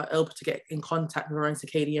we are able to get in contact with our own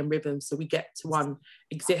circadian rhythms, so we get to, one,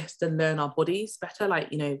 exist and learn our bodies better, like,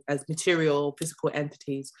 you know, as material, physical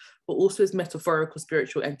entities, but also as metaphorical,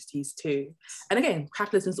 spiritual entities too. And again,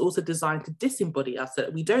 capitalism is also designed to disembody us, so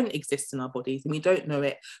that we don't exist in our bodies and we don't know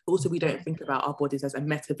it, but also we don't think about our bodies as a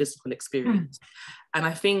metaphysical experience. And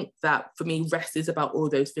I think that for me, rest is about all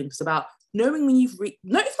those things. It's about knowing when you've reached,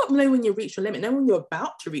 no, it's not knowing when you've reached your limit, knowing when you're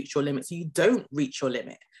about to reach your limit so you don't reach your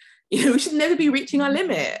limit. You know, we should never be reaching our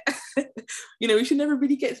limit. You know, we should never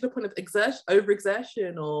really get to the point of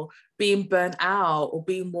overexertion or being burnt out or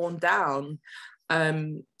being worn down.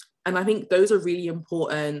 And I think those are really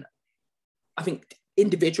important, I think,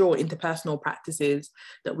 individual or interpersonal practices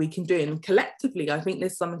that we can do. And collectively, I think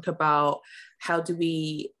there's something about how do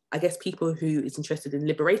we, I guess, people who is interested in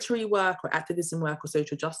liberatory work or activism work or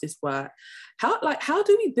social justice work, how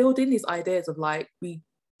do we build in these ideas of like, we,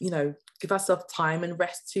 you know, give ourselves time and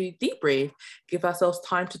rest to debrief, give ourselves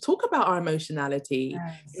time to talk about our emotionality,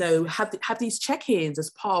 you know, have these check-ins as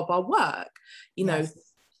part of our work. You know,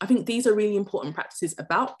 I think these are really important practices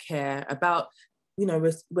about care, about, you know,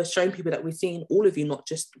 we're showing people that we're seeing all of you, not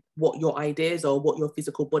just what your ideas or what your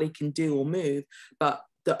physical body can do or move, but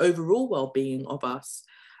the overall well-being of us.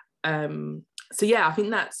 So yeah, I think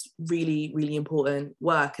that's really, really important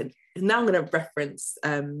work. And now I'm going to reference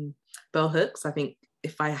Bell Hooks. I think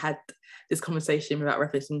if I had this conversation without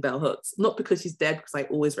referencing Bell Hooks, not because she's dead, because I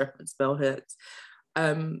always reference Bell Hooks.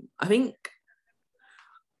 I think,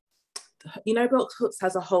 you know, Bell Hooks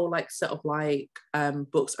has a whole like set of like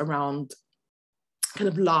books around kind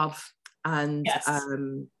of love and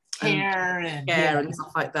care and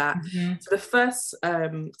stuff like that. So the first,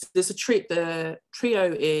 there's the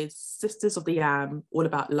trio is Sisters of the Yam, all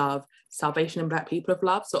about love, salvation and Black people of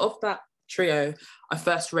love. So of that trio, I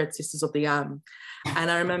first read Sisters of the Yam, and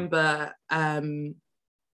I remember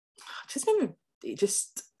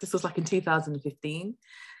this was like in 2015,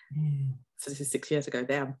 so this is 6 years ago.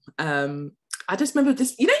 Damn. I just remember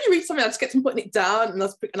this, you know, you read something, I just get to putting it down, and I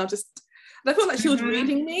felt like she was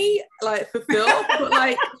reading me like for film, but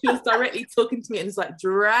like she was directly talking to me and just like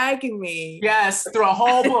dragging me through a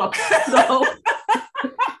whole book.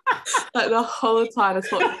 Like the whole time I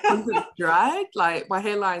thought constant drag, like my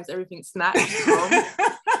hairlines, everything snatched from.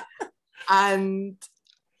 And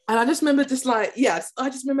I just remember just like, I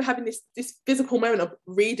just remember having this physical moment of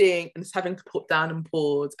reading and just having to put down and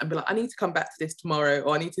pause and be like, I need to come back to this tomorrow,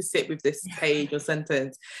 or I need to sit with this page or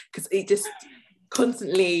sentence, because it just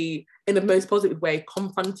constantly, in the most positive way,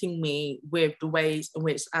 confronting me with the ways in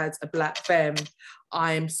which, as a Black femme,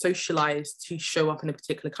 I'm socialized to show up in a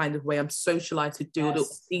particular kind of way. I'm socialized to do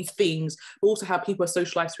these things, but also how people are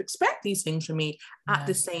socialized to expect these things from me at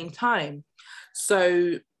the same time.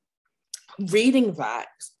 So reading that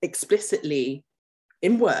explicitly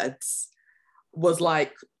in words was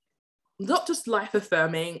like, not just life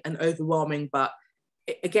affirming and overwhelming, but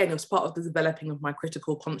again, it was part of the developing of my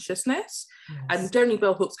critical consciousness. And generally,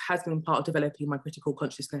 Bell Hooks has been part of developing my critical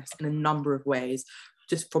consciousness in a number of ways,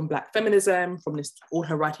 just from Black feminism, from this, all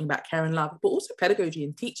her writing about care and love, but also pedagogy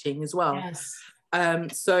and teaching as well.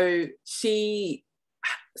 So she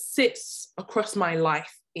sits across my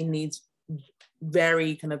life in these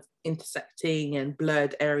very kind of intersecting and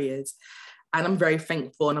blurred areas. And I'm very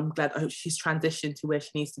thankful, and I'm glad, I hope she's transitioned to where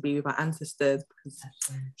she needs to be with our ancestors, because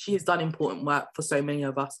she has done important work for so many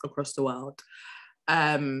of us across the world.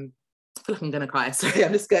 I feel like I'm gonna cry. Sorry,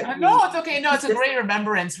 I'm just going. No, it's okay. No, it's a great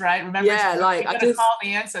remembrance, right? Remembrance. Yeah, like I just call the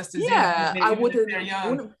ancestors. Yeah, I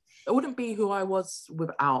wouldn't be who I was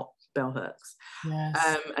without bell hooks.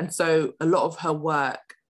 Yes. And so a lot of her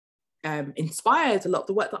work inspires a lot of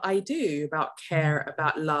the work that I do about care,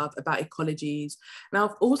 about love, about ecologies. Now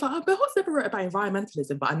I've always like, oh, Bell Hooks never wrote about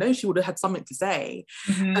environmentalism, but I know she would have had something to say.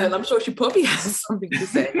 And I'm sure she probably has something to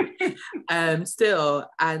say still.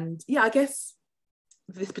 And yeah, I guess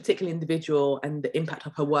this particular individual and the impact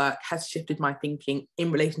of her work has shifted my thinking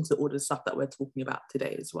in relation to all the stuff that we're talking about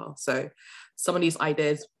today as well. So some of these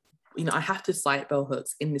ideas, you know, I have to cite bell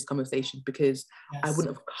hooks in this conversation, because I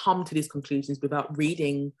wouldn't have come to these conclusions without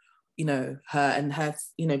reading, you know, her, and her,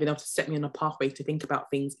 you know, being able to set me on a pathway to think about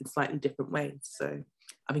things in slightly different ways. So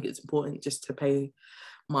I think it's important just to pay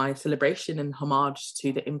my celebration and homage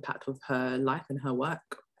to the impact of her life and her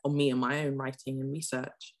work on me and my own writing and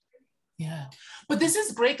research. Yeah, but this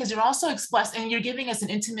is great because you're also expressing, and you're giving us an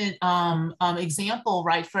intimate example,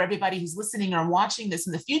 right, for everybody who's listening or watching this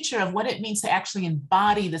in the future of what it means to actually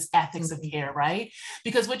embody this ethics of care, right?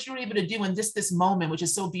 Because what you're able to do in this moment, which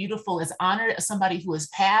is so beautiful, is honor somebody who has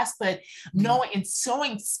passed, but knowing and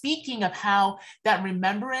speaking of how that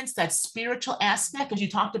remembrance, that spiritual aspect, because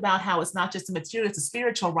you talked about how it's not just a material, it's a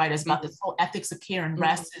spiritual, right? It's about this whole ethics of care and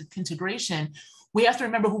rest and integration. We have to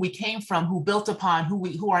remember who we came from, who built upon,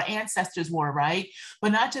 who our ancestors were, right?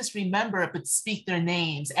 But not just remember it, but speak their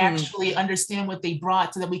names, actually understand what they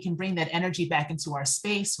brought so that we can bring that energy back into our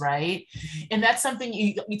space, right? And that's something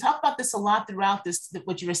you talk about this a lot throughout this,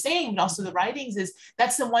 what you were saying, but also the writings, is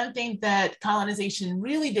that's the one thing that colonization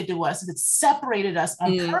really did to us, is it separated us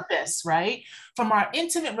on purpose, right? From our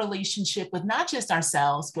intimate relationship with not just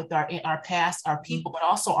ourselves, with our past, our people, but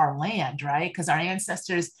also our land, right? Because our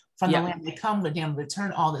ancestors from the land they come with them,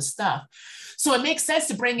 return all this stuff. So it makes sense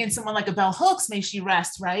to bring in someone like a Bell Hooks, may she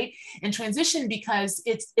rest, right? And transition, because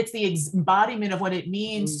it's the embodiment of what it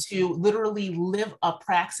means to literally live a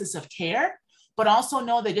praxis of care, but also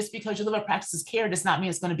know that just because you live a praxis of care does not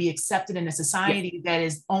mean it's going to be accepted in a society that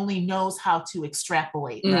is only knows how to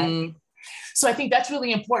extrapolate, right? So I think that's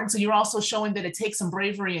really important. So you're also showing that it takes some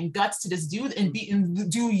bravery and guts to just do and be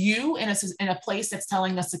and do you in a place that's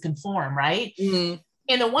telling us to conform, right?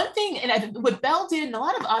 And the one thing, and what Bell did, and a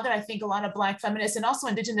lot of other, I think a lot of Black feminists and also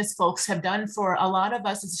Indigenous folks have done for a lot of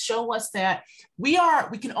us, is show us that we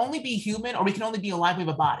can only be human, or we can only be alive. We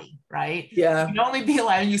have a body, right? Yeah. We can only be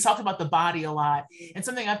alive. And you talked about the body a lot. And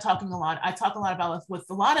something I talk a lot about with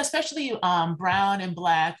a lot, especially brown and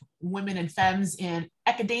Black women and femmes in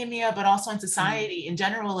academia, but also in society in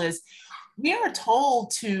general, is we are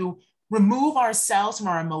told to remove ourselves from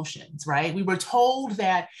our emotions, right? We were told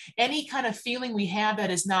that any kind of feeling we have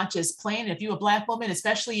that is not just plain, if you're a Black woman,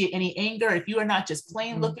 especially any anger, if you are not just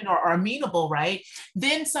plain looking or amenable, right?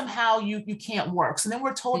 Then somehow you can't work. So then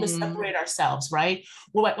we're told to separate ourselves, right?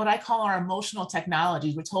 What I call our emotional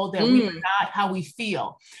technologies. We're told that we are not how we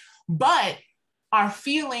feel. But our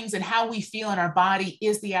feelings and how we feel in our body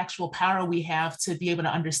is the actual power we have to be able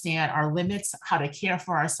to understand our limits, how to care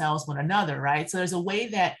for ourselves, one another, right? So there's a way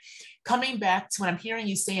that, coming back to what I'm hearing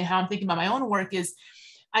you say and how I'm thinking about my own work, is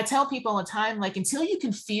I tell people all the time, like, until you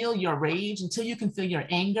can feel your rage, until you can feel your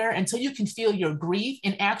anger, until you can feel your grief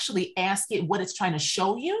and actually ask it what it's trying to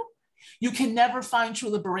show you, you can never find true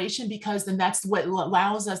liberation, because then that's what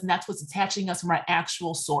allows us, and that's what's attaching us from our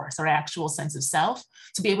actual source, our actual sense of self,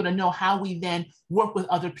 to be able to know how we then work with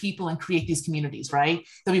other people and create these communities, right?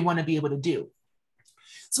 That we want to be able to do.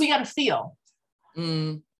 So we got to feel.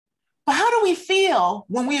 But how do we feel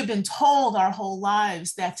when we have been told our whole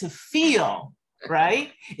lives that to feel,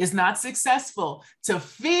 right, is not successful? To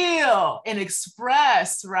feel and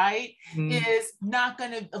express, right, is not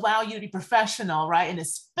going to allow you to be professional, right? And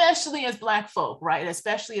especially as Black folk, right?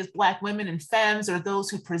 Especially as Black women and femmes, or those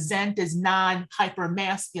who present as non-hyper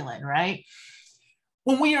masculine, right?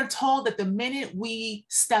 When we are told that the minute we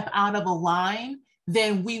step out of a line,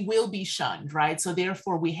 then we will be shunned, right? So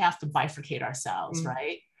therefore we have to bifurcate ourselves,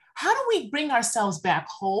 right? How do we bring ourselves back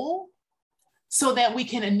whole so that we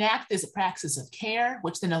can enact this praxis of care,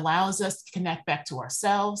 which then allows us to connect back to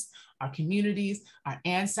ourselves, our communities, our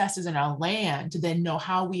ancestors, and our land, to then know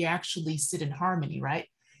how we actually sit in harmony, right?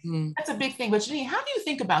 That's a big thing. But Janine, how do you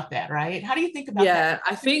think about that, right? How do you think about that?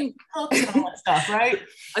 Yeah, I think hooks and all that stuff, right?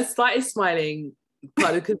 I started smiling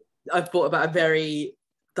partly because I thought about a very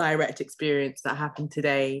direct experience that happened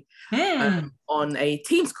today on a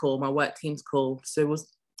Teams call, my work Teams call. So it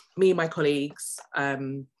was me and my colleagues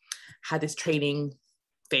had this training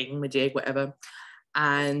thing, majig, whatever.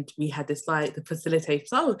 And we had this like the facilitators,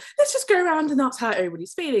 oh, let's just go around and ask how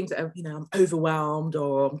everybody's feeling. So, you know, I'm overwhelmed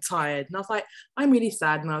or I'm tired. And I was like, I'm really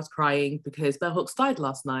sad. And I was crying because Bell Hooks died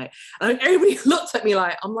last night. And everybody looked at me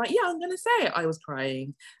like, I'm like, yeah, I'm going to say it. I was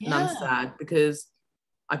crying and I'm sad because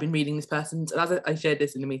I've been reading this person. And as I shared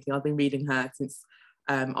this in the meeting, I've been reading her since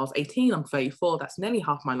I was 18, I'm 34. That's nearly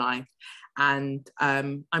half my life. And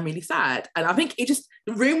I'm really sad. And I think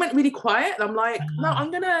the room went really quiet. And I'm like, no, I'm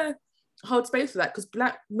going to hold space for that, because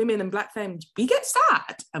Black women and Black femmes, we get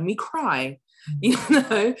sad and we cry, you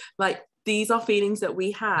know, like these are feelings that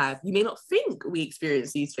we have. You may not think we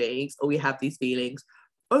experience these things or we have these feelings,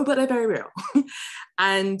 but they're very real.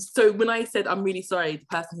 And so when I said I'm really sorry, the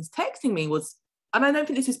person who's texting me was, and I don't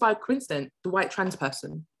think this is by coincidence, the white trans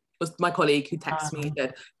person was my colleague who texted me and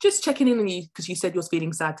said, just checking in on you because you said you're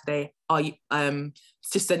feeling sad today, are you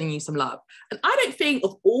just sending you some love. And I don't think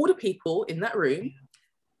of all the people in that room,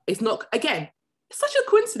 it's not, again, it's such a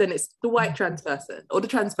coincidence, it's the white trans person or the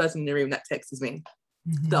trans person in the room that texts me,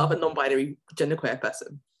 the other non-binary genderqueer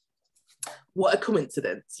person. What a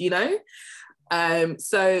coincidence, you know?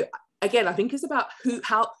 So again, I think it's about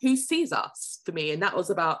who sees us for me, and that was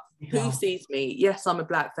about who sees me. Yes, I'm a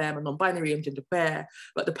Black femme, I'm non-binary, I'm genderqueer,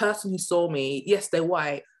 but the person who saw me, yes, they're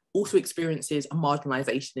white, also experiences a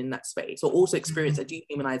marginalization in that space, or also experience a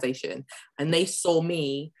dehumanization, and they saw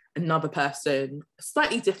me, another person,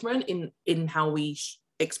 slightly different in how we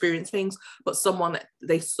experience things, but someone that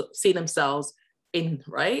they see themselves in,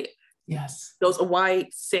 right? Yes. There was a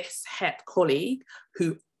white cis het colleague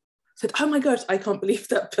who said, oh my gosh, I can't believe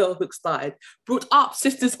that Bell Hooks died, brought up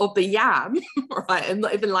Sisters of the Yam, right? I'm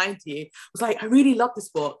not even lying to you. Was like, I really love this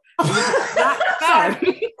book. I'm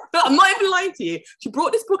not even lying to you. She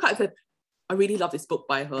brought this book out and said, I really love this book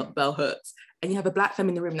by Bell Hooks. And you have a Black femme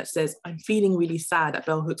in the room that says, I'm feeling really sad that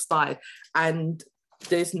Bell Hooks died. And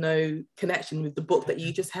there's no connection with the book that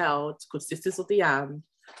you just held called Sisters of the Yam,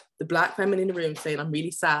 the Black femme in the room saying, I'm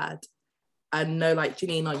really sad. And no, like,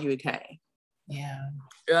 Janine, are you okay? Yeah.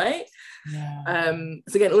 Right? Yeah.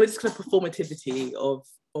 So again, all this kind of performativity of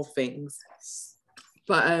things.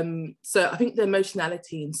 But so I think the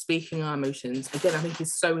emotionality and speaking our emotions, again, I think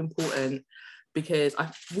is so important, because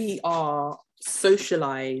we are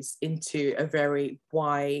socialized into a very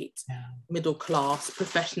white, middle class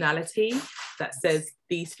professionality that says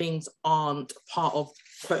these things aren't part of,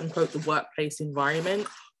 quote unquote, the workplace environment,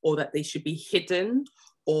 or that they should be hidden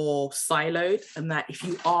or siloed, and that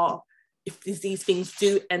if these things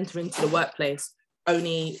do enter into the workplace,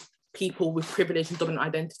 only people with privilege and dominant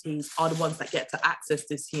identities are the ones that get to access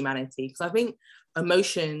this humanity. Because I think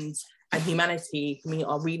emotions and humanity, for me,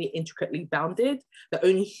 are really intricately bounded, that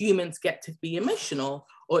only humans get to be emotional,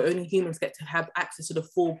 or only humans get to have access to the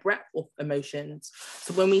full breadth of emotions.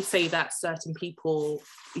 So when we say that certain people,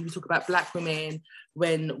 if you talk about Black women,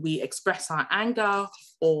 when we express our anger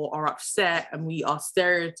or are upset and we are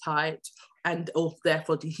stereotyped and or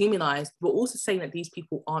therefore dehumanized, we're also saying that these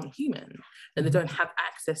people aren't human, that they don't have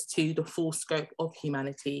access to the full scope of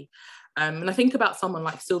humanity. And I think about someone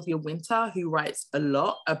like Sylvia Wynter, who writes a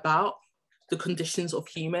lot about the conditions of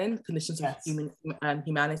human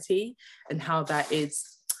humanity, and how that is,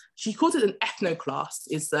 she calls it an ethnoclass,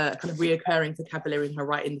 is a kind of reoccurring vocabulary in her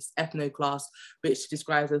writing, this ethnoclass, which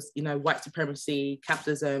describes as, you know, white supremacy,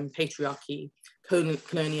 capitalism, patriarchy,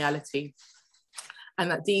 coloniality.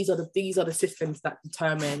 And that these are the systems that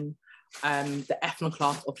determine the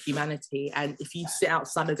ethnoclass of humanity. And if you sit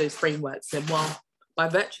outside of those frameworks, then, well, by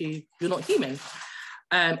virtue, you're not human,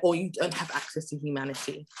 or you don't have access to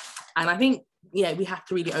humanity. And I think, yeah, we have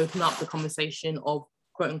to really open up the conversation of,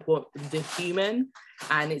 quote unquote, the human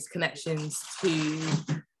and its connections to,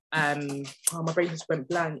 my brain just went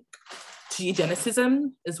blank, to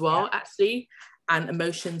eugenicism as well, actually, and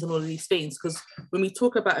emotions and all of these things. Because when we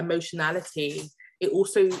talk about emotionality, it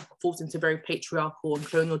also falls into very patriarchal and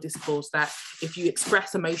colonial discourse that if you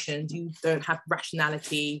express emotions, you don't have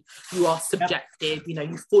rationality, you are subjective, you know,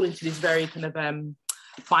 you fall into these very kind of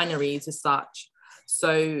binaries as such.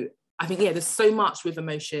 So I think, yeah, there's so much with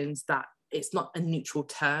emotions that it's not a neutral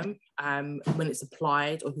term when it's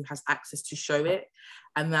applied, or who has access to show it.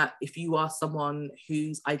 And that if you are someone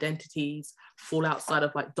whose identities fall outside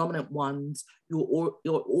of like dominant ones, you're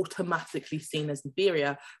automatically seen as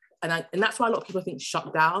inferior. And that's why a lot of people think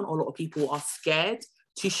shut down, or a lot of people are scared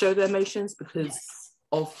to show their emotions because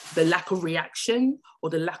of the lack of reaction or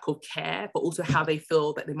the lack of care, but also how they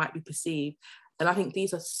feel that they might be perceived. And I think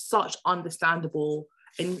these are such understandable,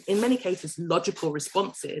 in many cases, logical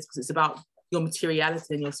responses, because it's about your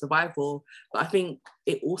materiality and your survival. But I think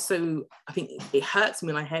it hurts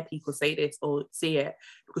me when I hear people say this or see it,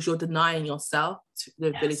 because you're denying yourself the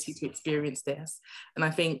ability to experience this. And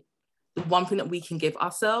I think the one thing that we can give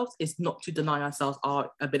ourselves is not to deny ourselves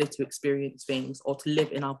our ability to experience things, or to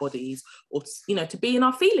live in our bodies, or to be in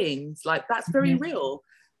our feelings. Like, that's very real.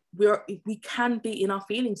 We can be in our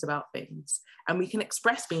feelings about things, and we can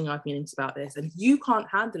express being our feelings about this. And if you can't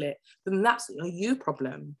handle it, then that's a you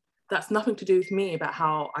problem. That's nothing to do with me about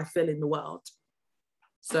how I feel in the world.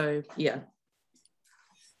 So yeah.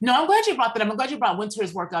 No, I'm glad you brought that up. I'm glad you brought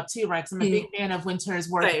Winter's work up too, right? Because I'm a big fan of Winter's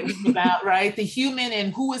work about, right, the human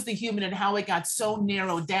and who is the human and how it got so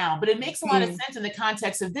narrowed down. But it makes a lot of sense in the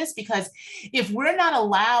context of this, because if we're not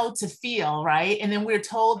allowed to feel, right, and then we're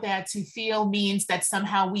told that to feel means that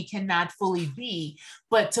somehow we cannot fully be,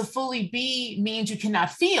 but to fully be means you cannot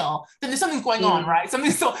feel, then there's something going on, right? So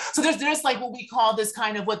there's like what we call this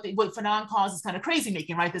kind of what Fanon calls this kind of crazy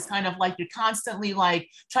making, right? This kind of like you're constantly like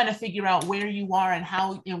trying to figure out where you are and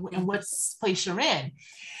how and what place you're in.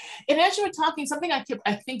 And as you were talking, something I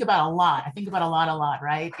think about a lot,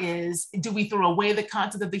 right, is, do we throw away the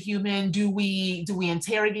concept of the human? Do we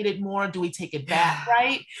interrogate it more? Do we take it back,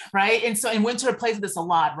 right? And so, and Winter plays with this a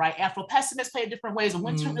lot, right? Afro-pessimists play it different ways, and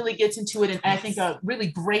Winter really gets into it in, I think, a really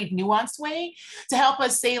great nuanced way to help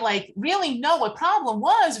us say, like, really, no, what problem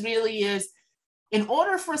was really is, in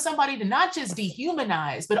order for somebody to not just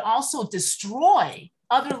dehumanize, but also destroy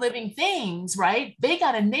other living things, right? They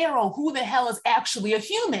got to narrow who the hell is actually a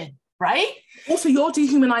human, right? Also, you're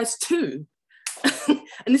dehumanized too.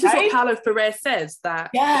 And this is what Paulo Freire says,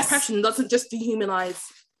 that oppression doesn't just dehumanize,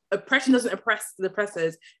 oppression doesn't oppress the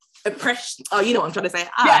oppressors. Oppression, you know what I'm trying to say.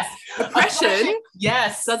 Oppression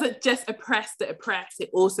doesn't just oppress the oppressed, it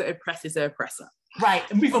also oppresses the oppressor. Right,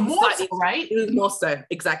 and even more so, right? Even more so,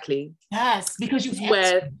 exactly. Yes, because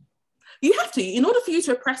you have to. In order for you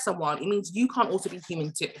to oppress someone, it means you can't also be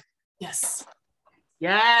human too. Yes,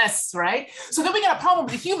 right? So then we got a problem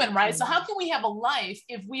with the human, right? So how can we have a life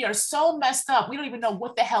if we are so messed up, we don't even know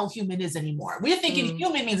what the hell human is anymore? We're thinking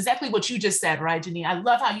human means exactly what you just said, right, Janine? I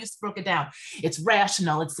love how you broke it down. It's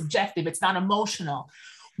rational, it's subjective, it's not emotional.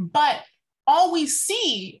 But all we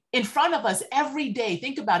see in front of us every day,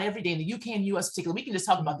 think about every day in the UK and US particularly, we can just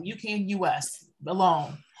talk about the UK and US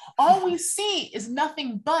alone. All we see is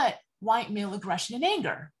nothing but white male aggression and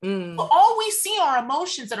anger. But all we see are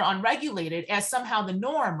emotions that are unregulated as somehow the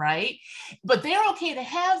norm, right? But they're okay to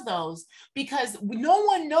have those because no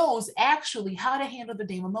one knows actually how to handle the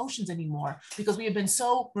damn emotions anymore, because we have been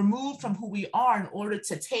so removed from who we are in order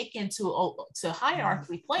to take into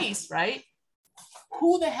hierarchically place, right?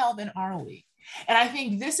 Who the hell then are we? And I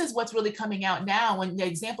think this is what's really coming out now. When the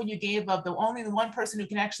example you gave of the one person who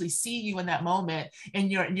can actually see you in that moment and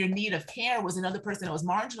your need of care was another person that was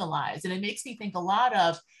marginalized. And it makes me think a lot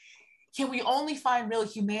of, can we only find real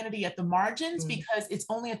humanity at the margins? Because it's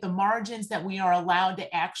only at the margins that we are allowed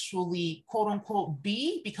to actually, quote unquote,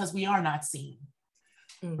 be, because we are not seen.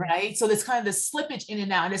 Right? So there's kind of this slippage in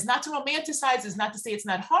and out. And it's not to romanticize, it's not to say it's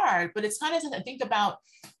not hard, but it's kind of to think about,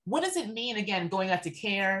 what does it mean, again, going back to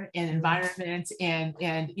care and environment and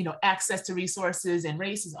access to resources and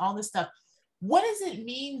races, all this stuff. What does it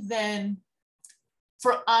mean then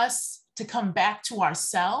for us to come back to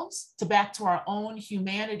ourselves, to back to our own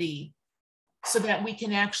humanity, so that we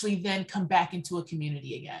can actually then come back into a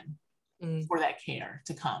community again for that care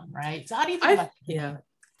to come, right? So how do you think about that?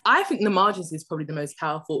 I think the margins is probably the most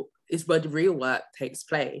powerful, is where the real work takes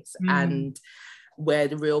place and where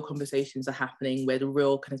the real conversations are happening, where the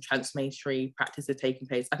real kind of transformationary practice are taking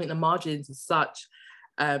place. I think the margins is such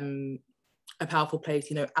a powerful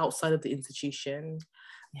place, outside of the institution,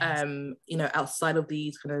 outside of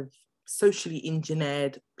these kind of socially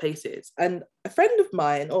engineered places. And a friend of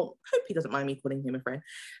mine, or I hope he doesn't mind me calling him a friend,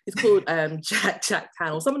 he's called Jack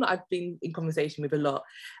Tan, or someone that I've been in conversation with a lot.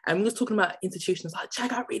 And we was talking about institutions, like,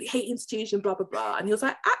 Jack, I really hate institutions, blah, blah, blah. And he was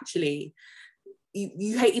like, actually,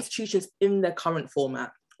 you hate institutions in their current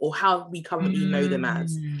format, or how we currently know them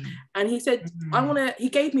as. And he said, he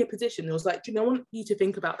gave me a position. It was like, I want you to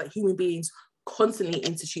think about that human beings constantly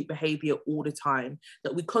institute behavior all the time,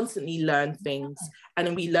 that we constantly learn things, and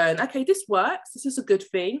then we learn, okay, this works, this is a good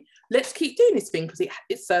thing, let's keep doing this thing because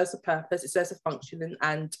it serves a purpose, it serves a function,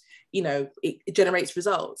 and it generates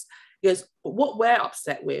results. He goes, but what we're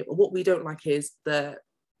upset with, or what we don't like, is the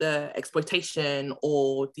exploitation,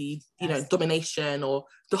 or the domination, or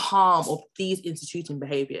the harm of these instituting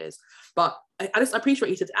behaviors. But I appreciate what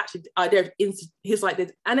he said. Actually, the idea of he's like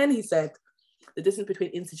this, and then he said the difference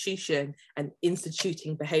between institution and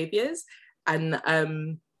instituting behaviors. And I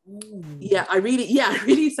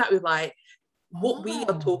really sat with, like, What we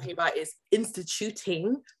are talking about is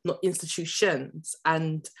instituting, not institutions.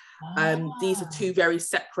 And these are two very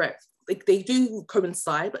separate, they do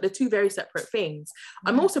coincide, but they're two very separate things.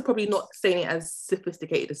 I'm also probably not saying it as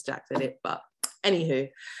sophisticated as Jack said it, but anywho,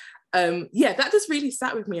 that just really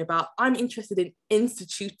sat with me about, I'm interested in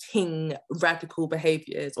instituting radical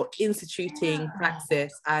behaviors or instituting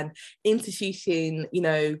praxis and instituting,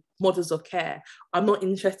 models of care. I'm not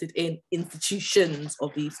interested in institutions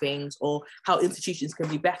of these things or how institutions can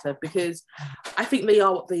be better, because I think they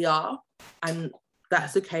are what they are, and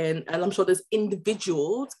that's okay. And I'm sure there's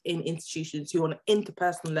individuals in institutions who on an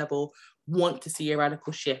interpersonal level want to see a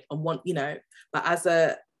radical shift and want, but as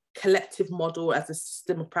a collective model, as a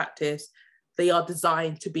system of practice, they are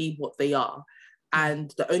designed to be what they are.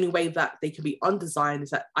 And the only way that they can be undesigned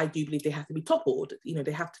is that I do believe they have to be toppled.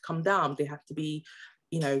 They have to come down. They have to be,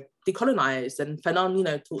 decolonized. And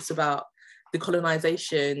Fanon, talks about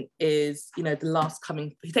decolonization is, the last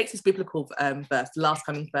coming, he takes this biblical verse, the last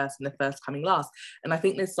coming first and the first coming last. And I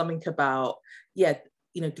think there's something about,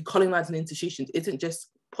 decolonizing institutions isn't just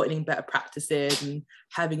putting in better practices and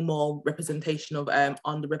having more representation of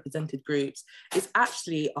underrepresented groups. It's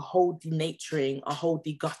actually a whole denaturing, a whole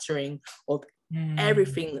deguttering of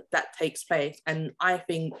everything that takes place. And I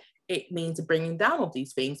think it means bringing down of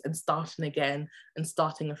these things and starting again and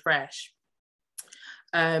starting afresh.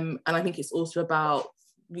 And I think it's also about,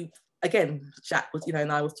 again, Jack was,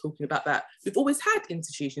 and I was talking about that. We've always had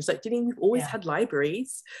institutions, like Janine, we've always had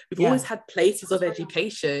libraries, we've always had places of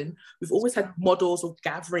education, we've always had models of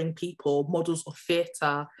gathering people, models of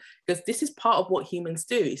theatre, because this is part of what humans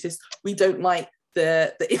do. It's just, we don't like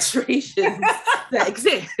the iterations that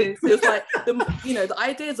exist. It's like, the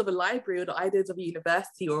ideas of a library or the ideas of a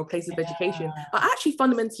university or a place of education are actually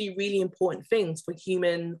fundamentally really important things for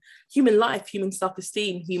human life, human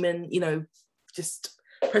self-esteem, human, just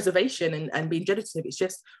preservation and being generative. It's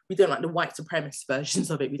just, we don't like the white supremacist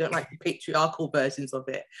versions of it. We don't like the patriarchal versions of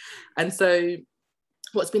it. And so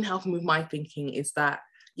what's been helping with my thinking is that,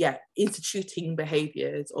 instituting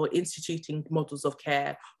behaviors or instituting models of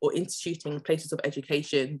care or instituting places of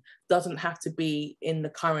education doesn't have to be in the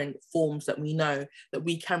current forms that we know, that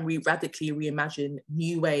we can radically reimagine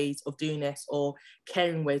new ways of doing this, or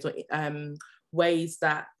caring ways, or ways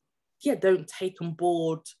that, don't take on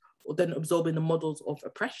board or then absorbing the models of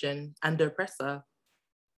oppression and the oppressor.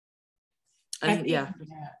 And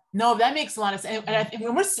no, that makes a lot of sense. And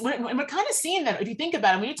we're kind of seeing that, if you think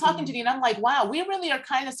about it, when you're talking to me, and I'm like, wow, we really are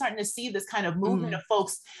kind of starting to see this kind of movement of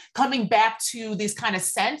folks coming back to this kind of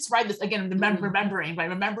sense, right? This, again,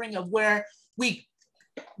 remembering of where we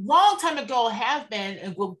long time ago have been,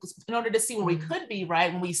 in order to see where we could be,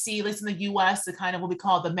 right? When we see, at least in the US, the kind of what we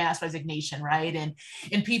call the mass resignation, right? And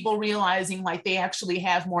people realizing like they actually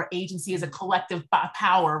have more agency as a collective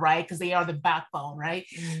power, right? Because they are the backbone, right?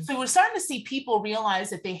 So we're starting to see people realize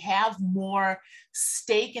that they have more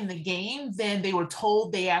stake in the game than they were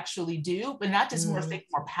told they actually do, but not just more stake,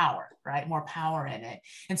 more power, right? More power in it.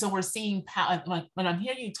 And so we're seeing power. When I'm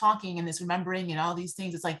hearing you talking and this remembering and all these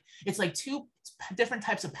things, it's like two different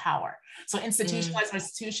types of power. So institutionalized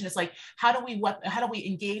institution is like, how do we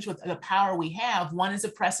engage with the power we have? One is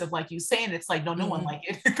oppressive, like you say, and it's like, no one like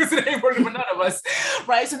it, because it ain't working for none of us,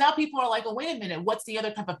 right? So now people are like, oh, wait a minute, what's the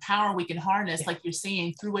other type of power we can harness, like you're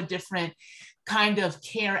saying, through a different kind of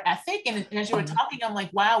care ethic? And as you were talking, I'm like,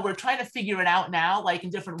 wow, we're trying to figure it out now, like in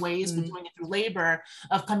different ways. We're doing it through labor,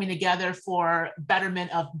 of coming together for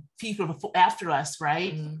betterment of people after us,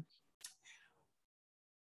 right?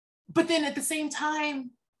 But then at the same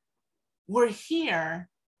time, we're here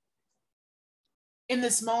in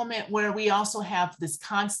this moment where we also have this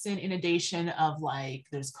constant inundation of, like,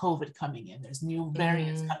 there's COVID coming in, there's new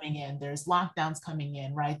variants coming in, there's lockdowns coming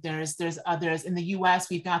in, right? There's in the US,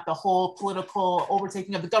 we've got the whole political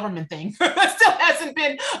overtaking of the government thing that still hasn't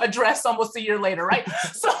been addressed almost a year later, right?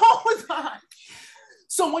 So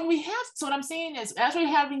what I'm saying is, as we're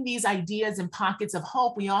having these ideas and pockets of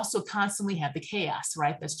hope, we also constantly have the chaos,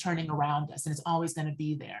 right? That's turning around us, and it's always going to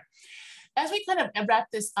be there. As we kind of wrap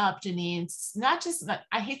this up, Janine, it's not just,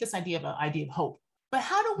 I hate this idea of hope, but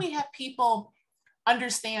how do we have people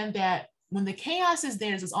understand that when the chaos is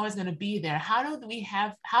there, it's always going to be there?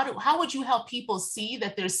 How would you help people see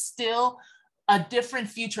that there's still a different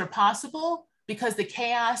future possible, because the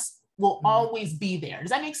chaos will always be there?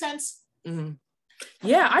 Does that make sense?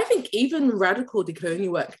 Yeah, I think even radical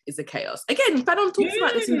decolonial work is a chaos. Again, Fanon talks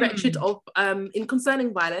about this in Wretched of in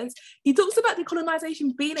Concerning Violence. He talks about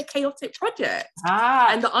decolonization being a chaotic project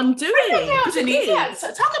and the undoing. Yeah, so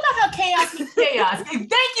talk about how chaos means chaos.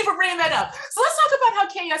 Thank you for bringing that up. So let's talk about how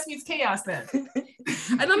chaos means chaos then.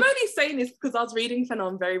 And I'm only saying this because I was reading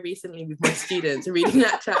Fanon very recently with my students, reading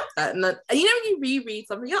that chapter, and you know when you reread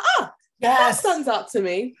something, you're like, that stands out to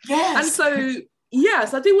me. Yes. And so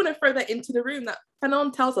yes, I do want to throw that into the room that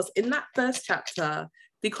Fanon tells us in that first chapter,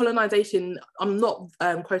 decolonization, I'm not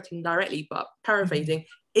quoting directly, but paraphrasing,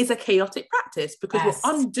 is a chaotic practice because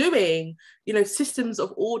we're undoing, systems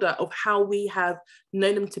of order of how we have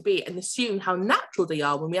known them to be and assume how natural they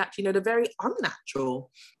are when we actually know they're very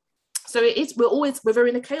unnatural. So we're very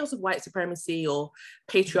in a chaos of white supremacy or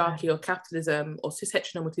patriarchy or capitalism or cis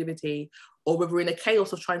heteronormativity, or we're in a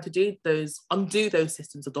chaos of trying to undo those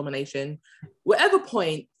systems of domination. Whatever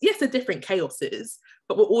point, yes, they're different chaoses,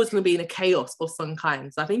 but we're always going to be in a chaos of some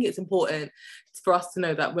kind. So I think it's important for us to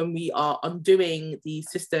know that when we are undoing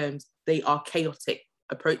these systems, they are chaotic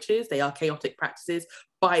approaches, they are chaotic practices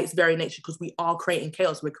by its very nature, because we are creating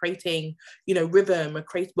chaos. We're creating, rhythm.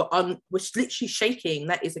 We're literally shaking.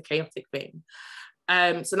 That is a chaotic thing.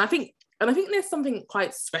 So I think there's something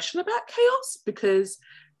quite special about chaos, because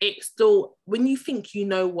it's still, when you think you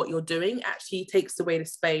know what you're doing, actually takes away the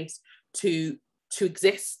space to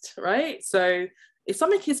exist, right? So if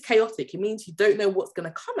something is chaotic, it means you don't know what's going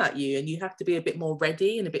to come at you, and you have to be a bit more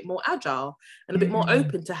ready and a bit more agile and a bit more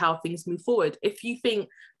open to how things move forward. If you think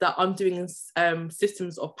that undoing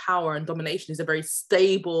systems of power and domination is a very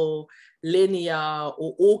stable, linear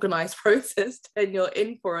or organized process, then you're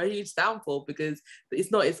in for a huge downfall, because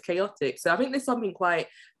it's chaotic. So I think there's something quite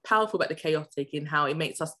powerful about the chaotic in how it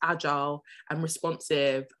makes us agile and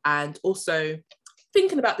responsive, and also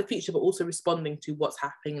thinking about the future, but also responding to what's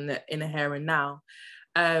happening in the here and now.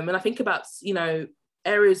 And I think about,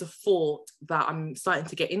 areas of thought that I'm starting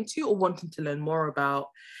to get into or wanting to learn more about.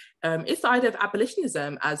 It's the idea of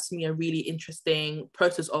abolitionism as, to me, a really interesting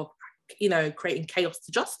process of, creating chaos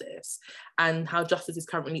to justice, and how justice is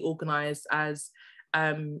currently organized as,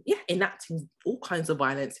 enacting all kinds of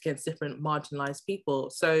violence against different marginalized people.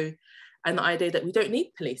 So, and the idea that we don't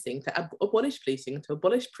need policing, to abolish policing, to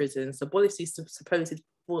abolish prisons, to abolish these supposed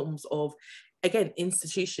forms of, again,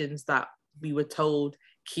 institutions that we were told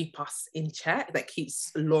keep us in check, that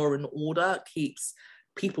keeps law and order, keeps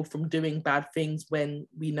people from doing bad things, when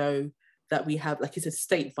we know that we have, like, it's a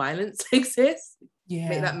state violence exists.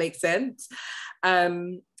 Make that make sense.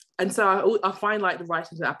 And so I find, like, the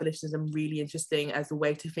writings of abolitionism really interesting as a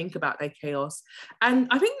way to think about their chaos. And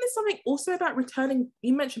I think there's something also about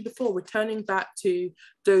you mentioned before, returning back to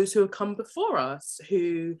those who have come before us,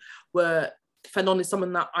 who were, Fanon is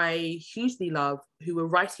someone that I hugely love, who were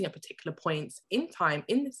writing at particular points in time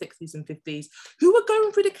in the 60s and 50s, who were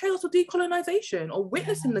going through the chaos of decolonization or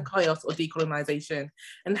witnessing the chaos of decolonization,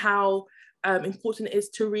 and how important it is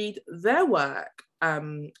to read their work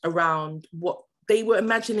around what they were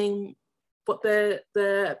imagining, what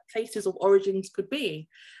the places of origins could be.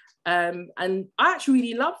 And I actually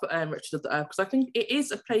really love Wretched of the Earth, because I think it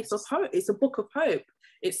is a place of hope. It's a book of hope.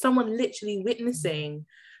 It's someone literally witnessing,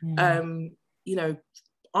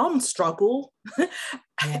 armed struggle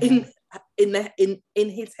in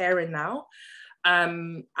his here and now,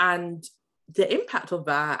 and the impact of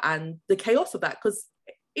that and the chaos of that, because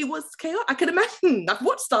it was chaotic. I can imagine, I've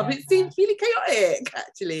watched stuff, it seems really chaotic,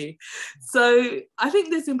 actually. So I think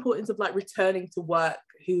there's importance of, like, returning to work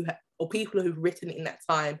or people who've written in that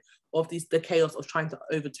time of the chaos of trying to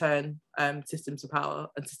overturn systems of power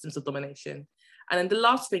and systems of domination. And then the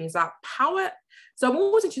last thing is that power, so I'm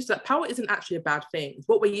always interested that power isn't actually a bad thing.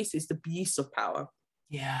 What we're used to is the abuse of power.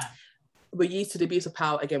 Yeah. We're used to the abuse of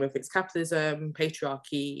power, again, whether it's capitalism,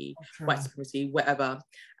 patriarchy, white supremacy, whatever.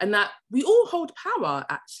 And that we all hold power,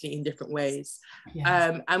 actually, in different ways.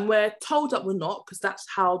 Yes. And we're told that we're not, because that's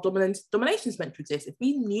how domination is meant to exist. If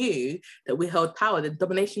we knew that we held power, then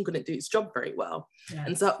domination couldn't do its job very well. Yes.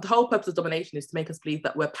 And so the whole purpose of domination is to make us believe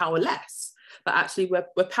that we're powerless, but actually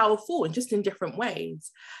we're powerful, and just in different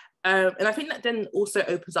ways. And I think that then also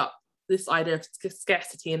opens up this idea of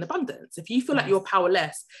scarcity and abundance. If you feel like you're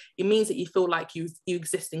powerless, it means that you feel like you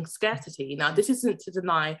exist in scarcity. Now, this isn't to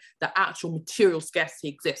deny that actual material scarcity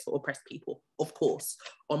exists for oppressed people, of course,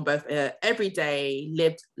 on both everyday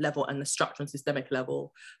lived level and the structural and systemic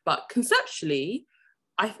level. But conceptually,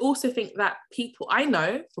 I also think that people, I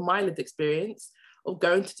know from my lived experience of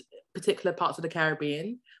going to particular parts of the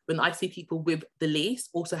Caribbean, when I see people with the least,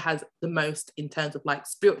 also has the most in terms of, like,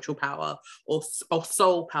 spiritual power or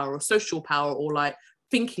soul power or social power or, like,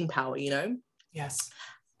 thinking power, Yes.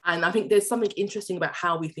 And I think there's something interesting about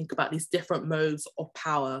how we think about these different modes of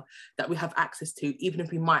power that we have access to, even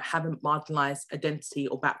if we might have a marginalized identity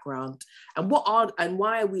or background. And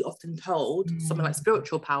why are we often told something like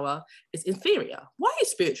spiritual power is inferior? Why is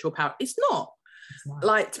spiritual power? It's not.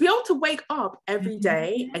 Like, to be able to wake up every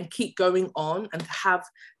day and keep going on and to have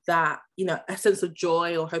that, you know, a sense of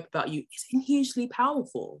joy or hope about you is hugely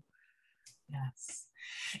powerful. Yes.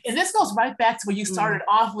 And this goes right back to where you started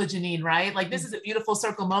off with, Janine, right? Like, this is a beautiful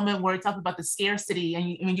circle moment where we talk about the scarcity.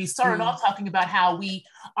 And you started off talking about how we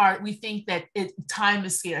think that time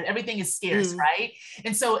is scarce, everything is scarce, right?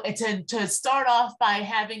 And so to start off by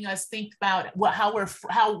having us think about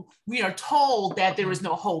how we are told that there is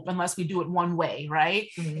no hope unless we do it one way, right?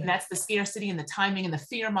 And that's the scarcity and the timing and the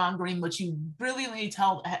fear mongering, which you brilliantly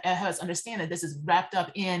have us understand that this is wrapped up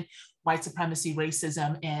in white supremacy,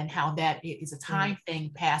 racism, and how that is a time thing,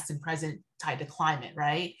 past and present, tied to climate,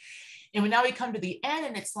 right? And now we come to the end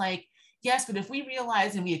and it's like, yes, but if we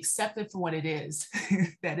realize and we accept it for what it is,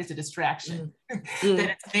 that it's a distraction, that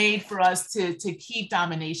it's made for us to keep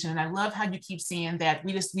domination. And I love how you keep saying that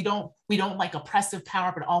we don't like oppressive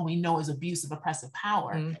power, but all we know is abuse of oppressive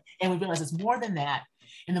power. And we realize it's more than that.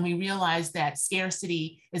 And then we realize that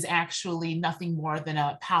scarcity is actually nothing more than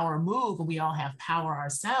a power move, and we all have power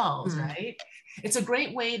ourselves, right? It's a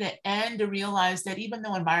great way to end to realize that even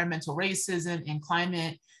though environmental racism and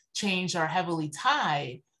climate change are heavily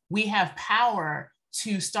tied, we have power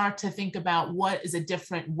to start to think about what is a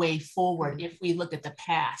different way forward if we look at the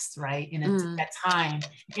past, right? In that time,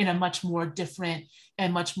 in a much more different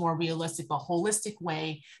and much more realistic, a holistic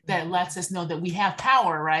way that lets us know that we have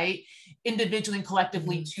power, right? Individually and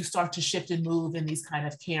collectively to start to shift and move in these kind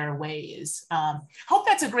of care ways. Hope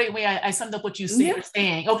that's a great way I summed up what you were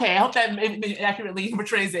saying. Okay, I hope that accurately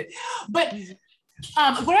portrays it. But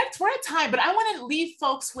we're at time, but I want to leave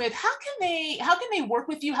folks with how can they work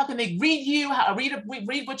with you? How can they read you?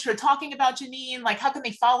 Read what you're talking about, Janine? Like, how can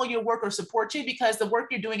they follow your work or support you? Because the work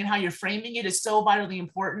you're doing and how you're framing it is so vitally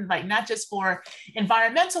important, like not just for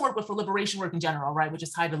environmental work, but for liberation work in general, right? Which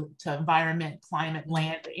is tied to environment, climate,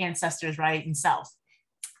 land, ancestors, right, and self.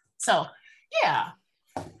 So, yeah.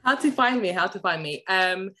 How to find me?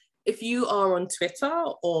 If you are on Twitter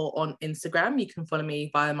or on Instagram, you can follow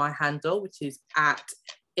me via my handle, which is at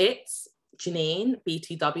it's Janine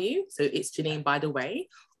BTW. So it's Janine, by the way.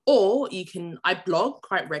 Or I blog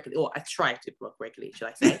quite regularly, or I try to blog regularly, should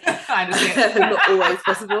I say? I understand. Not always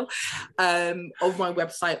possible. Of my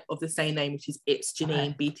website of the same name, which is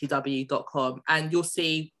itsjaninebtw.com. And you'll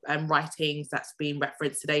see writings that's been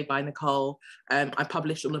referenced today by Nicole. I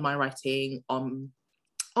publish all of my writing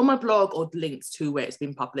on my blog or links to where it's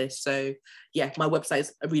been published. So yeah, my website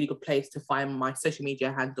is a really good place to find my social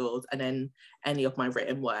media handles and then any of my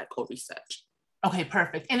written work or research. Okay,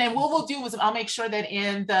 perfect. And then what we'll do is I'll make sure that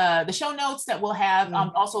in the show notes that we'll have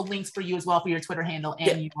also links for you as well for your Twitter handle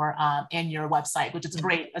and your website, which is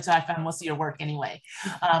great. That's how I found most of your work anyway,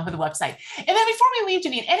 for the website. And then before we leave,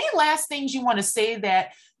 Janine, any last things you want to say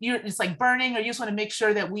that it's like burning, or you just want to make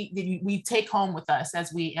sure that we take home with us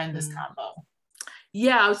as we end this combo?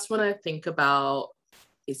 Yeah, I just want to think about,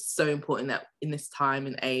 it's so important that in this time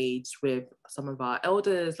and age with some of our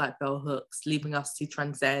elders like bell hooks leaving us to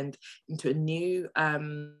transcend into a new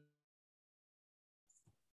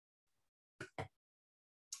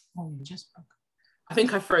you just broke. I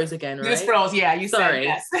think I froze again, right? You just froze, yeah, you Sorry.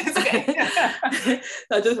 said yes. Okay.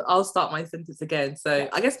 I'll start my sentence again. So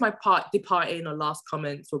I guess my departing or last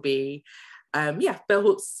comments will be bell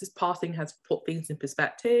hooks' passing has put things in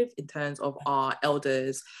perspective in terms of our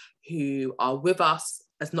elders who are with us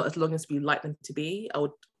not as long as we like them to be.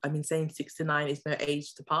 Saying 69 is no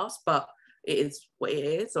age to pass, but it is what it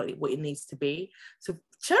is, or what it needs to be. So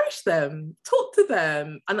cherish them, talk to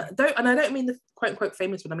them, and I don't mean the quote unquote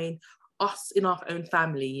famous one. I mean us in our own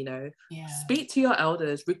family. You know, speak to your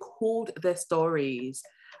elders, record their stories.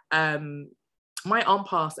 My aunt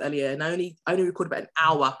passed earlier, and I only recorded about an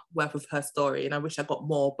hour worth of her story, and I wish I got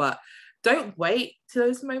more, but don't wait to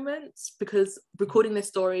those moments, because recording their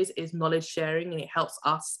stories is knowledge sharing, and it helps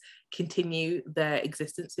us continue their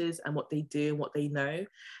existences and what they do and what they know.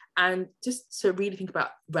 And just to really think about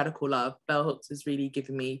radical love, bell hooks has really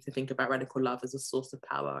given me to think about radical love as a source of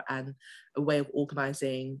power and a way of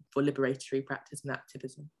organising for liberatory practice and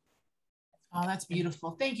activism. Oh, that's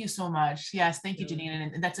beautiful. Thank you so much. Yes, thank you,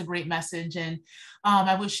 Janine. And that's a great message. And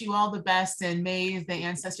I wish you all the best, and may the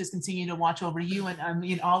ancestors continue to watch over you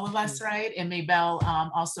and all of us, right? And may Bell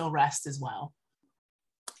also rest as well.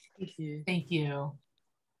 Thank you. Thank you. All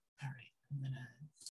right, I'm gonna